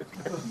بگه.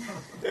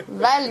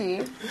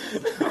 ولی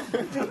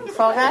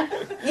واقعا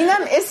اینم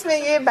اسم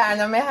یه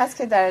برنامه هست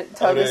که در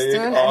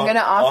تابستون I'm going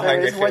to offer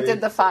is What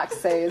Did the Fox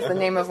Say is the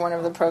name of one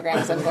of the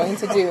programs I'm going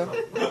to do.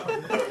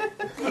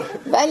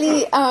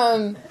 ولی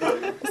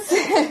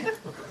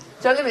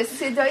جالبه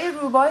صدای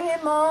روباه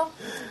ما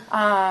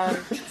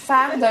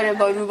فرق داره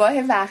با روباه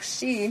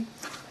وحشی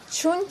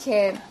چون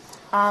که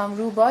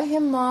روباه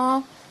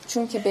ما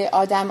چون که به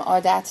آدم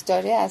عادت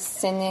داره از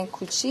سن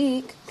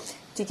کوچیک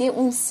دیگه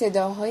اون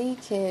صداهایی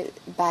که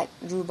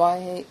روباه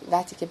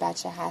وقتی که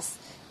بچه هست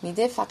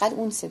میده فقط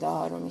اون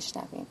صداها رو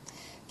میشنویم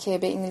که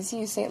به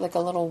انگلیسی you say it like a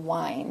little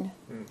whine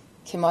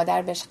که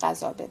مادر بهش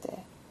غذا بده.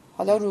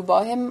 حالا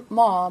روباه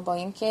ما با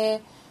اینکه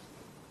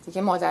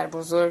دیگه مادر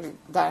بزرگ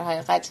در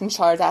حقیقت چون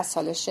 14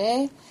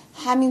 سالشه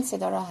همین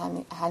صدا رو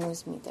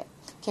هنوز میده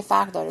که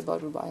فرق داره با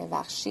روباه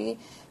وحشی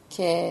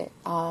که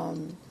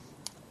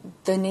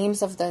the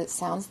names of the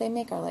sounds they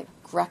make are like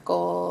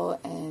greckle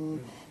and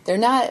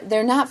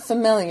they're not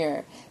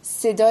familiar.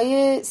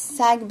 صدای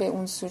سگ به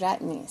اون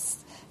صورت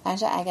نیست.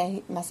 اگر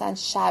مثلا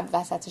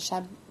وسط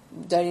شب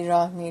داری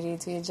راه میری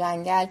توی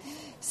جنگل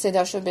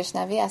صداشو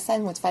بشنوی اصلا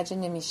متوجه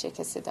نمیشه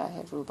که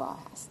صدای روباه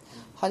هست.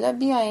 حالا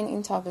بیاین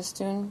این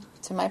تابستون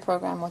to my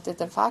program What Did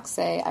the Fox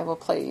Say? I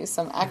will play you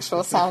some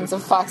actual sounds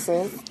of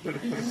foxes.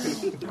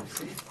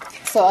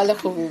 سوال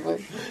خوبی بود.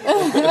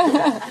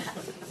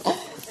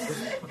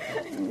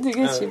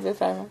 دیگه چی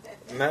بفرمایید؟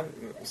 من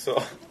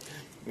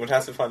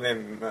متاسفانه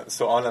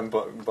سوالم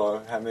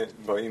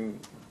با این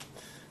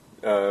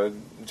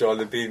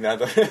جالبی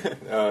نداره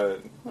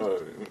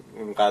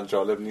اونقدر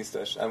جالب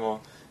نیستش اما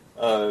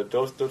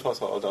دو تا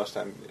سوال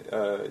داشتم.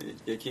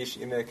 یکیش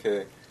اینه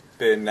که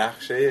به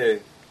نقشه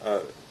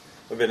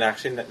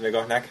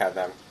نگاه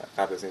نکردم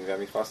قبل از این و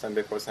میخواستم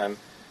بپرسم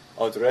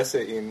آدرس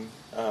این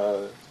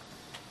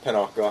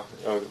پناهگاه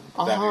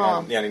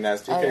یعنی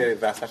نزدیک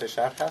وسط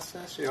شهر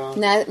هستش یا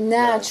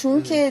نه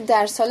چون که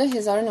در سال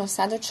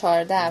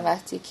 1914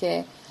 وقتی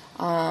که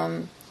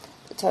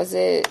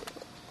تازه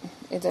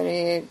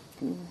اداره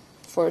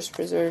فورست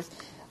پرزرو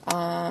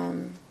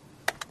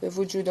به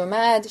وجود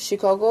اومد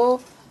شیکاگو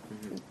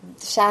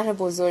شهر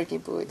بزرگی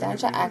بود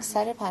درنچه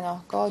اکثر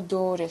پناهگاه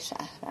دور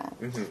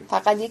شهرن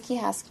فقط یکی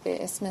هست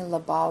به اسم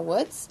لبا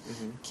وودز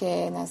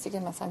که نزدیک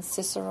مثلا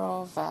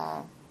سیسرو و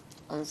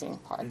ایروینگ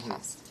پارک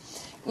هست.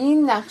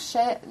 این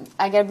نقشه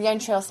اگر بیاین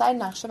تریل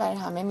ساید نقشه برای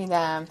همه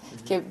میدم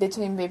که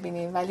بتونیم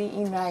ببینیم ولی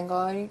این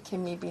رنگایی که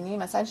میبینیم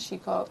مثلا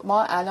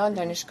ما الان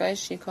دانشگاه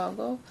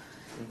شیکاگو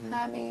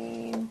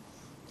همین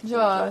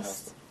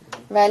جاست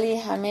ولی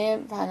همه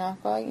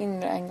پناهگاه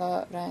این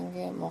رنگ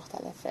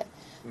مختلفه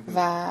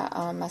و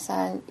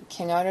مثلا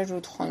کنار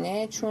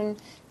رودخونه چون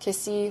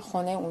کسی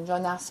خونه اونجا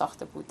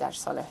نساخته بود در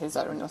سال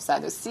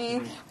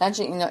 1930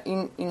 نجه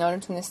اینا رو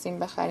تونستیم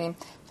بخریم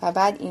و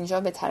بعد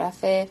اینجا به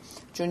طرف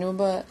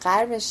جنوب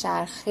غرب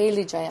شهر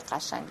خیلی جای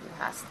قشنگی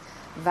هست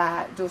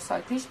و 2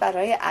 سال پیش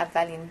برای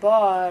اولین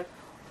بار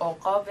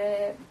عقاب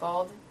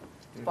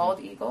بالد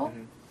ایگل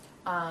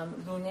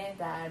لونه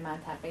در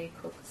منطقه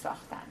کوک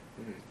ساختن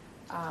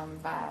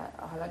و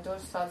حالا 2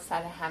 سال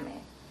سر همه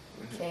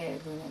که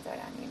لونه دارن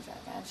اینجا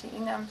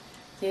اینم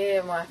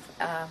یه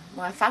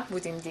موفق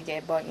بودیم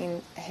دیگه با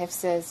این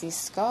حفظ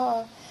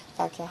زیستگاه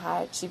و که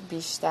هرچی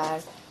بیشتر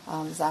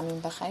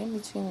زمین بخریم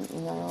میتونیم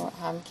اینا رو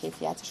هم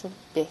کیفیتش رو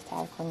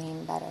بهتر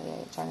کنیم برای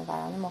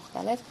جانوران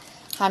مختلف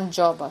هم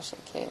جا باشه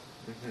که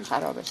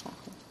خرابش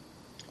نکنیم.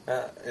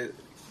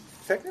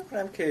 فکر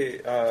میکنم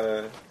که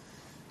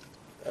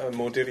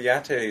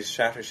مدیریت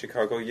شهر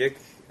شیکاگو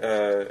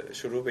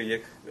شروع به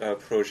یک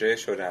پروژه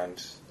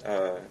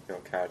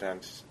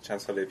کردند چند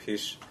سال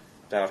پیش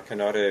در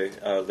کنار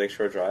لیک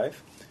شور درایو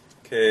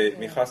که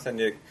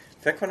میخواستن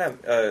فکر کنم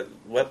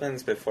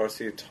wetlands به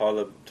فارسی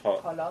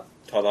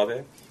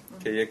طالابه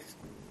که یک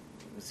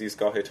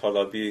زیستگاه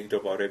طالابی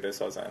دوباره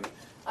بسازن.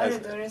 آره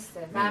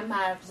درسته و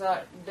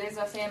مرغزار به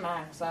اضافه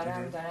مرغزار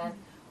هم دارن.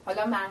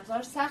 حالا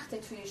مرغزار سخته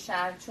توی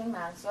شهر چون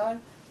مرغزار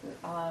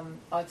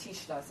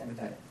آتیش لازم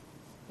داره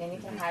یعنی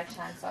که هر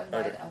چند سال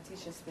باید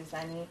آتیش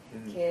بزنی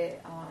که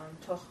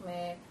تخم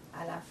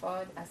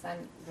علفات اصلا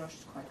رشد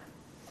کنن.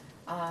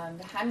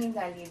 به همین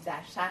دلیل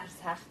در شهر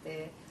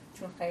سخته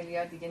چون خیلی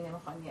ها دیگه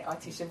نمیخوان یه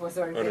آتیش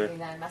بزرگ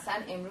ببینن.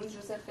 مثلا امروز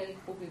روز خیلی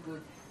خوبی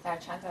بود در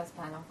چند تا از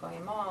پناهگاه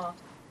ما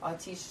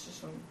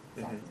آتیششون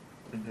زدن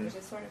which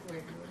is sort of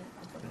weird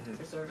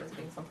preserve as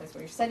being someplace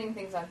where you're setting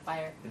things on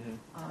fire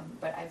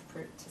but I've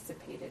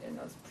participated in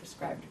those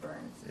prescribed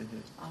burns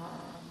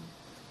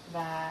و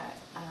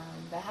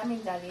به همین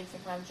دلیل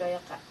فکر کنم جای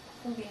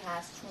خوبی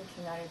هست چون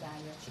کنار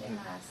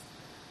دریاچه هست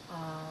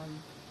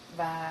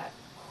و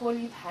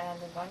کلی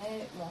پرندگان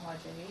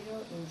مهاجری رو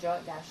اینجا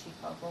در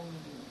شیکاگو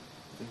می‌بینیم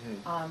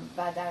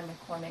و در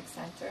مکورمیک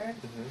سنتر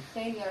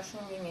خیلی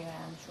هاشون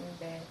میمیرن چون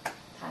به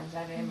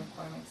پنجره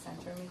مکورمیک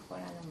سنتر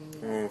میخورن و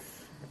میمیرن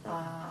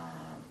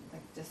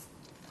like just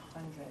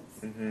hundreds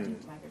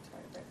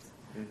migratory birds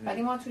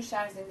ولی ما تو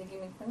شهر زندگی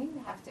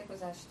میکنیم. هفته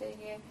گذشته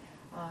یه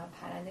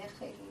پرنده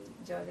خیلی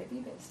جالبی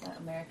به اسم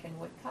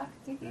American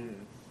Woodcock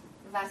دیدیم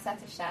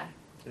وسط شهر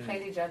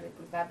خیلی جالب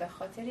بود و به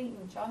خاطر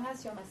اینجا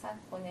هست یا مثلا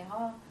خونه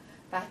ها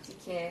وقتی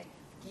که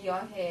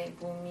گیاه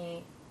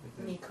بومی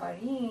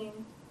میکاریم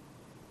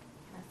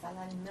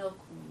مثلا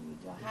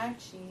milkweed یا هر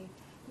چی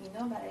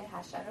اینا برای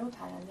حشره و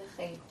پرنده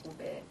خیلی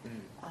خوبه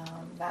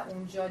و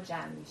اونجا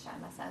جمع میشن.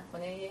 مثلا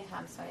خونه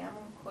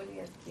همسایه‌مون کلی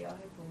از گیاه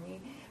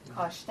بومی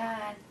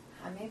کاشتن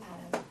همه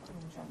پرنده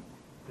اونجا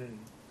میرن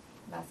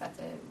وسط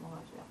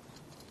مهاجرت.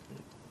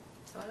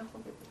 سوال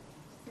خوبی بود.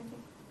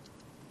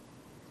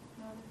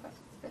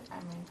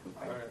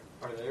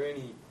 Are there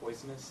any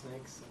poisonous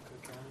snakes in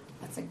Cook County?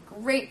 That's a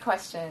great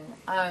question.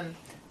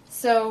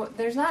 So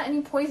there's not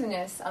any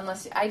poisonous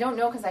unless I don't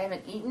know because I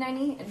haven't eaten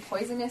any. And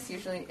poisonous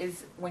usually is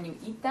when you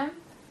eat them.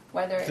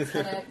 whether it's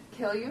going to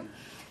kill you.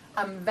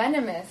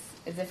 Venomous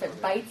is if it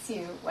bites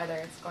you, whether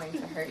it's going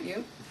to hurt you.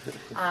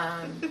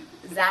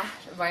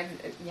 زهر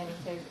یعنی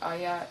که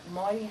آیا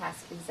ماری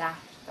هست که زهر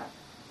داره.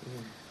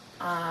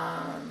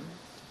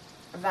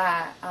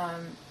 و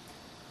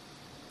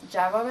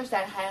جوابش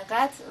در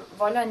حقیقت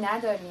والا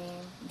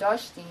نداریم،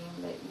 داشتیم.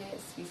 یه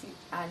سپیسی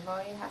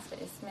انواعی هست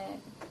به اسم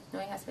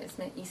نوعی هست به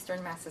اسم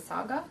Eastern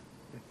Massasauga.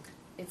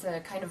 It's a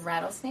kind of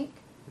rattlesnake,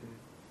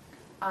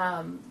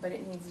 but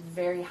it needs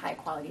very high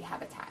quality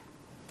habitat.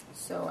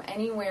 So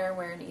anywhere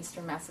where an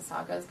Eastern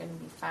Massasauga is going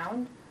to be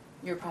found,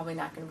 you're probably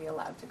not going to be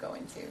allowed to go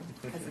into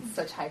because it's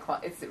such high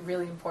quality. It's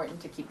really important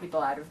to keep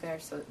people out of there,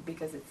 so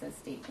because it's a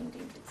state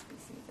endangered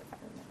species, if I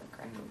remember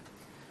correctly.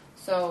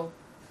 So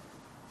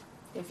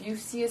if you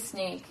see a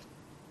snake,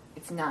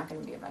 it's not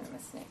going to be a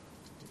venomous snake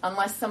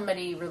unless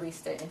somebody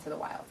released it into the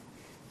wild.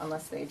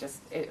 Unless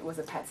it was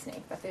a pet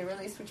snake that they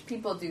released, which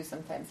people do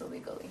sometimes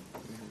illegally.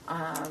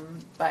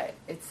 But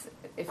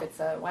if it's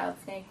a wild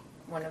snake,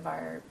 one of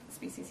our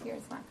species here,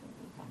 it's not going to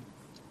be venomous.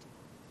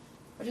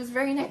 Which is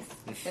very nice.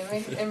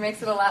 It makes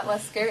it a lot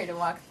less scary to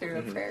walk through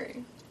a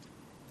prairie.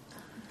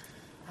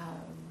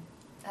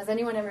 Has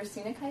anyone ever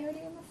seen a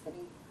coyote in the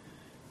city?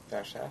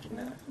 در شهر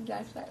نه.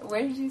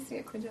 Where did you see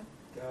it, Kujo?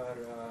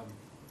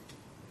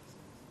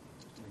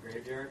 In the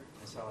graveyard,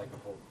 I saw like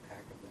a whole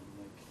pack of them,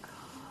 like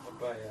up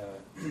by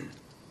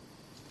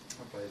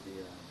the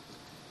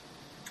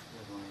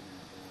red line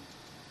at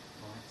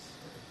Lawrence.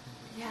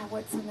 Yeah,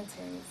 what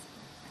cemeteries?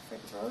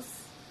 Rose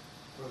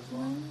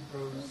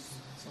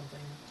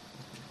something.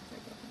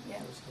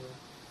 Yeah.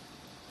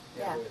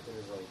 Yeah. There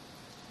was like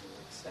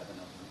 7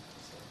 of them.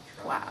 So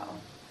wow.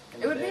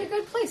 It would be a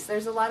good place.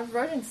 There's a lot of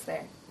rodents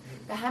there.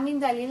 به همین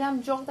دلیل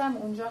هم جغدم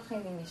اونجا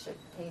خیلی میشه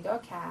پیدا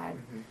کرد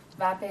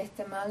و به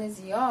احتمال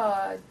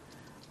زیاد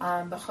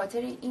به خاطر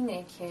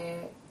اینه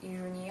که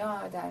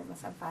ایرونیا در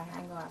مثلا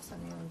فرهنگ و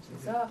افسانه اون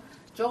چیزا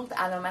جغد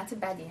علامت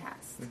بدی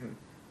هست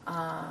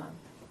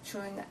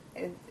چون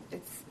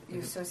it's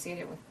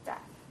associated with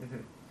death.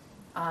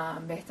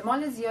 به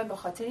احتمال زیاد به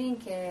خاطر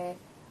اینکه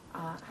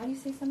how do you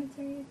say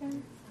cemetery again?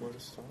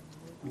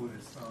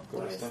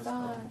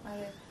 گورستان.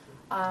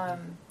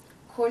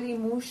 کلی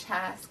موش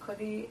هست،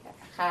 کلی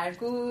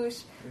خرگوش،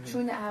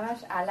 چون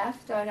همش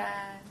علف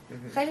دارن.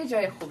 خیلی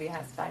جای خوبی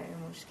هست برای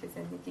موش که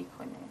زندگی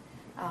کنه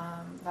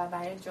و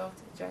برای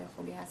جغد جای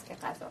خوبی هست که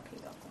غذا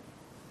پیدا کنه.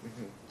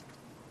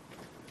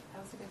 That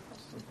was a good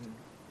question.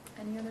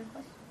 Any other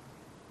question?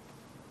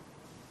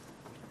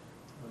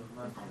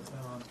 من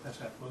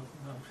تشکر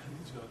کنم،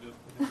 خیلی جالب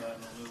بود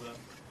برنامه و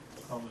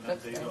کاملا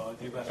غیر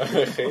عادی و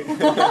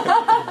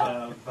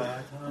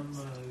بعد هم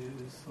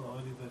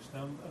سوالی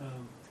داشتم.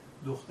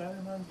 دختر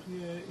من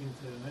توی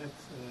اینترنت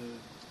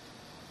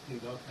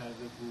پیدا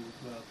کرده بود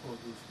و با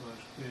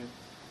دوستاش که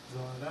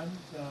ظاهراً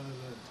در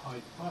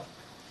هاید پارک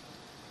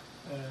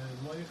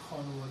ما یک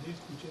خانواده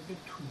کوچک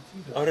توتی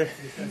داریم. آره.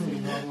 از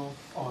اینا رو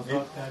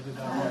آزاد کرده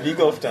در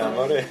میگفتم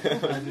آره.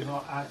 از اینا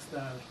عکس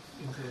در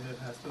اینترنت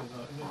هست و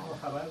اینا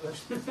خبر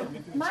داشتیم.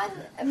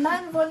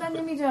 من والا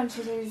نمیدونم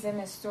چطوری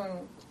زمستون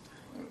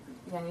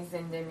یعنی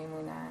زنده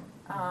میمونن.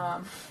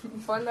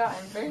 والا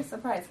I'm very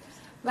surprised.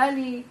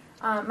 ولی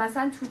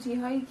مثلا توتی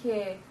هایی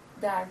که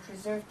در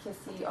پریزرو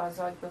کسی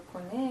آزاد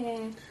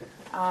بکنه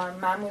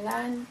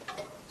معمولا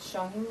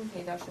شاهین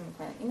پیداشو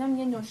میکنه. اینم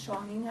یه نوع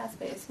شاهین هست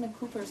به اسم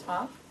کوپرز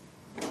هاک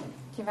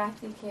که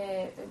وقتی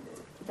که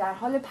در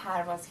حال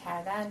پرواز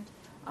کردن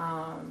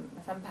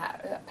مثلا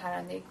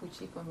پرنده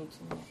کوچیک رو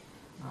میتونه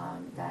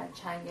در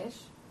چنگش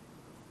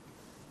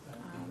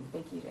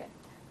بگیره.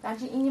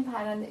 درچه این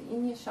پرنده،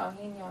 این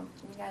شاهین یا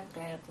میگن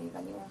قرقی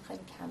ولی اون خیلی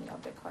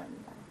کمیاب به کار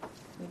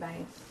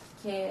میبرن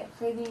که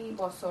خیلی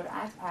با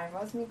سرعت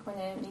پرواز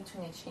میکنه،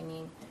 میتونه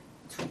چنین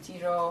توتی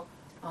رو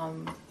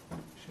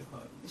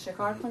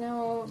شکار کنه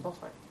و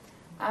بخوره.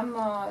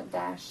 اما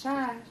در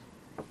شهر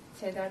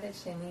تعداد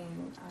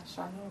چنین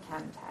شاهین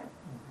کمتر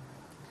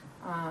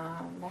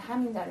و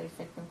همین دلیل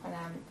فکر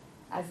میکنم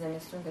از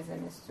زمستون به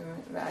زمستون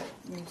و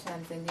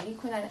میتونن زندگی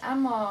کنن.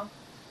 اما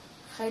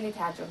خیلی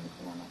تعجب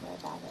میکنم اگر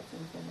بعد از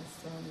این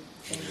زمستون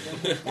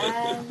زندگی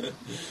کنن.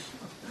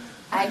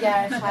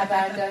 اگر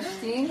خبر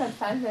داشتین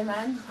لطفاً به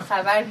من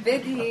خبر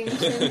بدین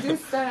چون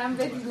دوست دارم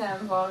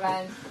بدینم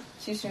واقعا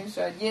چیشون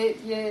شد.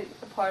 یه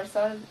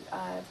پارسال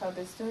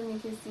تابستون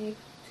کسی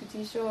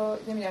توتیشو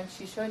نمیدونم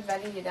چی شد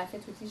ولی یه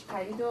دفعه توتیش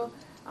پرید و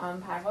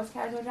پرواز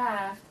کرد و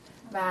رفت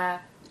و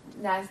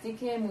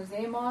نزدیک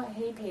موزه ما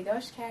هی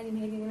پیداش کردیم،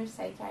 هی دیدیمش،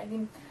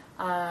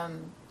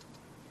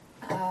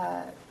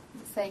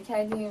 سعی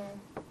کردیم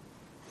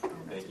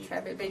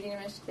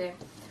بگیریمش که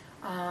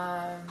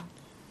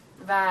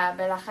و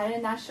بالاخره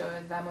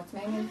نشد و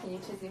مطمئنیم که یه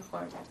چیزی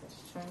خوردتش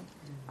چون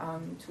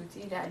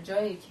توتی در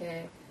جایی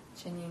که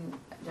چنین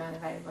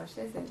جانوری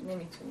باشه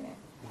نمیتونه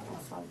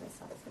سال به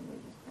سال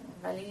زندگی کنه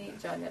ولی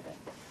جالبه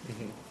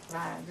و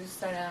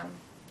دوست دارم.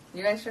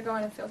 You guys should go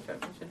on a field trip.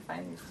 You should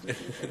find these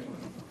species.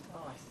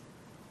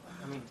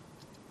 I mean,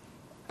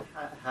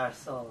 هر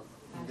سال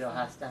اینجا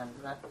هستن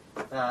و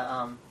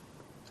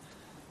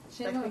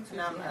فکر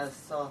میکنم از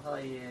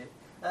سالهای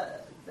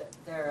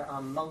They're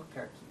monk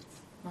parakeets.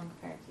 monk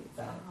parakeets.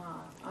 آها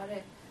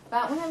آره و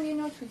اونم یه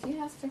نوع توتی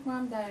هست فکر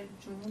کنم در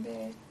جنوب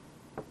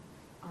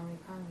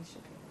آمریکا میشه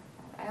پیدا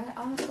کرد.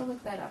 I'll have to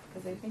look that up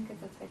because I think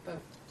it's a type of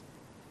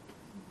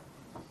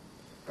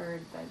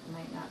bird that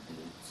might not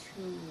be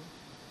too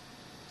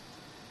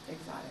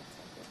exotic.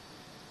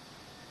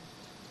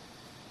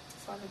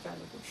 سوال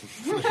جالبی.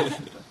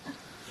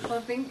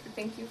 Well,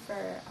 thank you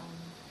for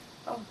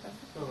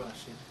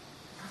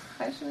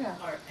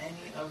Are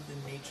any of the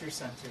nature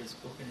centers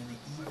open in the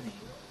evening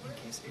in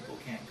case people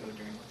can't go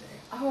during the day?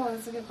 Oh,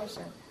 that's a good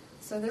question.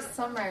 So this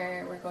summer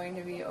we're going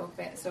to be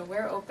open. So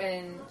we're open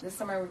this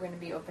summer. We're going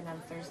to be open on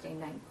Thursday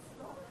nights.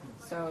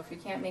 So if you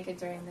can't make it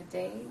during the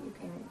day, you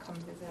can come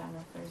visit on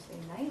a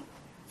Thursday night.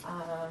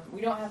 We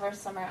don't have our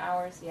summer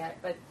hours yet,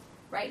 but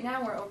right now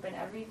we're open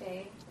every day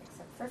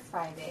except for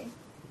Friday.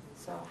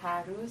 So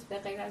هر روز به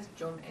غیر از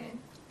جمعه.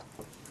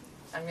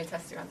 I'm going to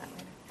test you on that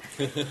later.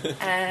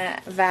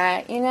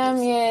 و اینم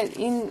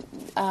این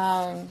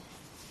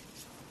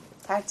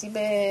ترتیب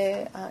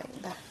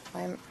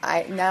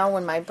now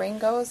when my brain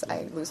goes I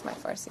lose my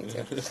Farsi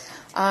too.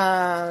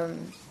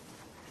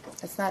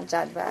 It's not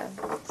jadwal,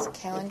 it's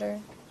calendar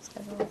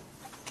schedule.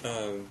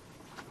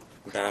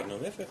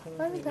 برنامه فکر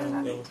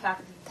کنم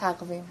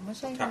تقویم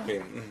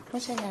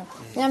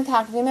اینم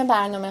تقویم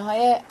برنامه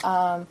های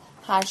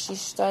هر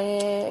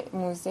شیشتای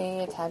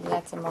موزه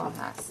طبیعت ما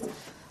هست.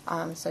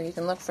 So you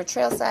can look for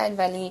Trailside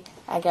ولی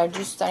اگر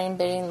دوست دارین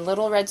برین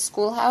Little Red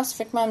Schoolhouse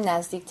فکر کنم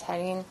نزدیک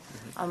ترین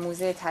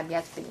موزه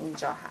طبیعت به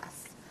اینجا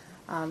هست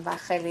و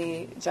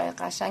خیلی جای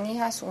قشنگی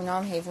هست. اونا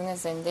هم حیوان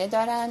زنده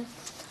دارن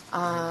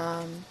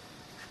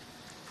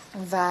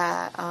و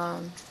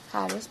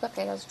هر روز به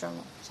غیر از جمعه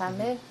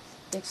شنبه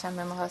یک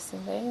شنبه ما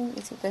خواستیم بریم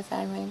ایتی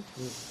بفرماییم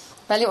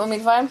ولی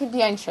امیدوارم که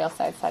بیاین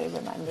Trailside سری به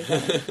من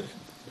بزنیم.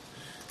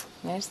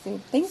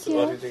 مرسی. Thank you.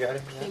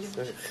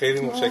 خیلی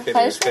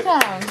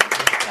متشکرم.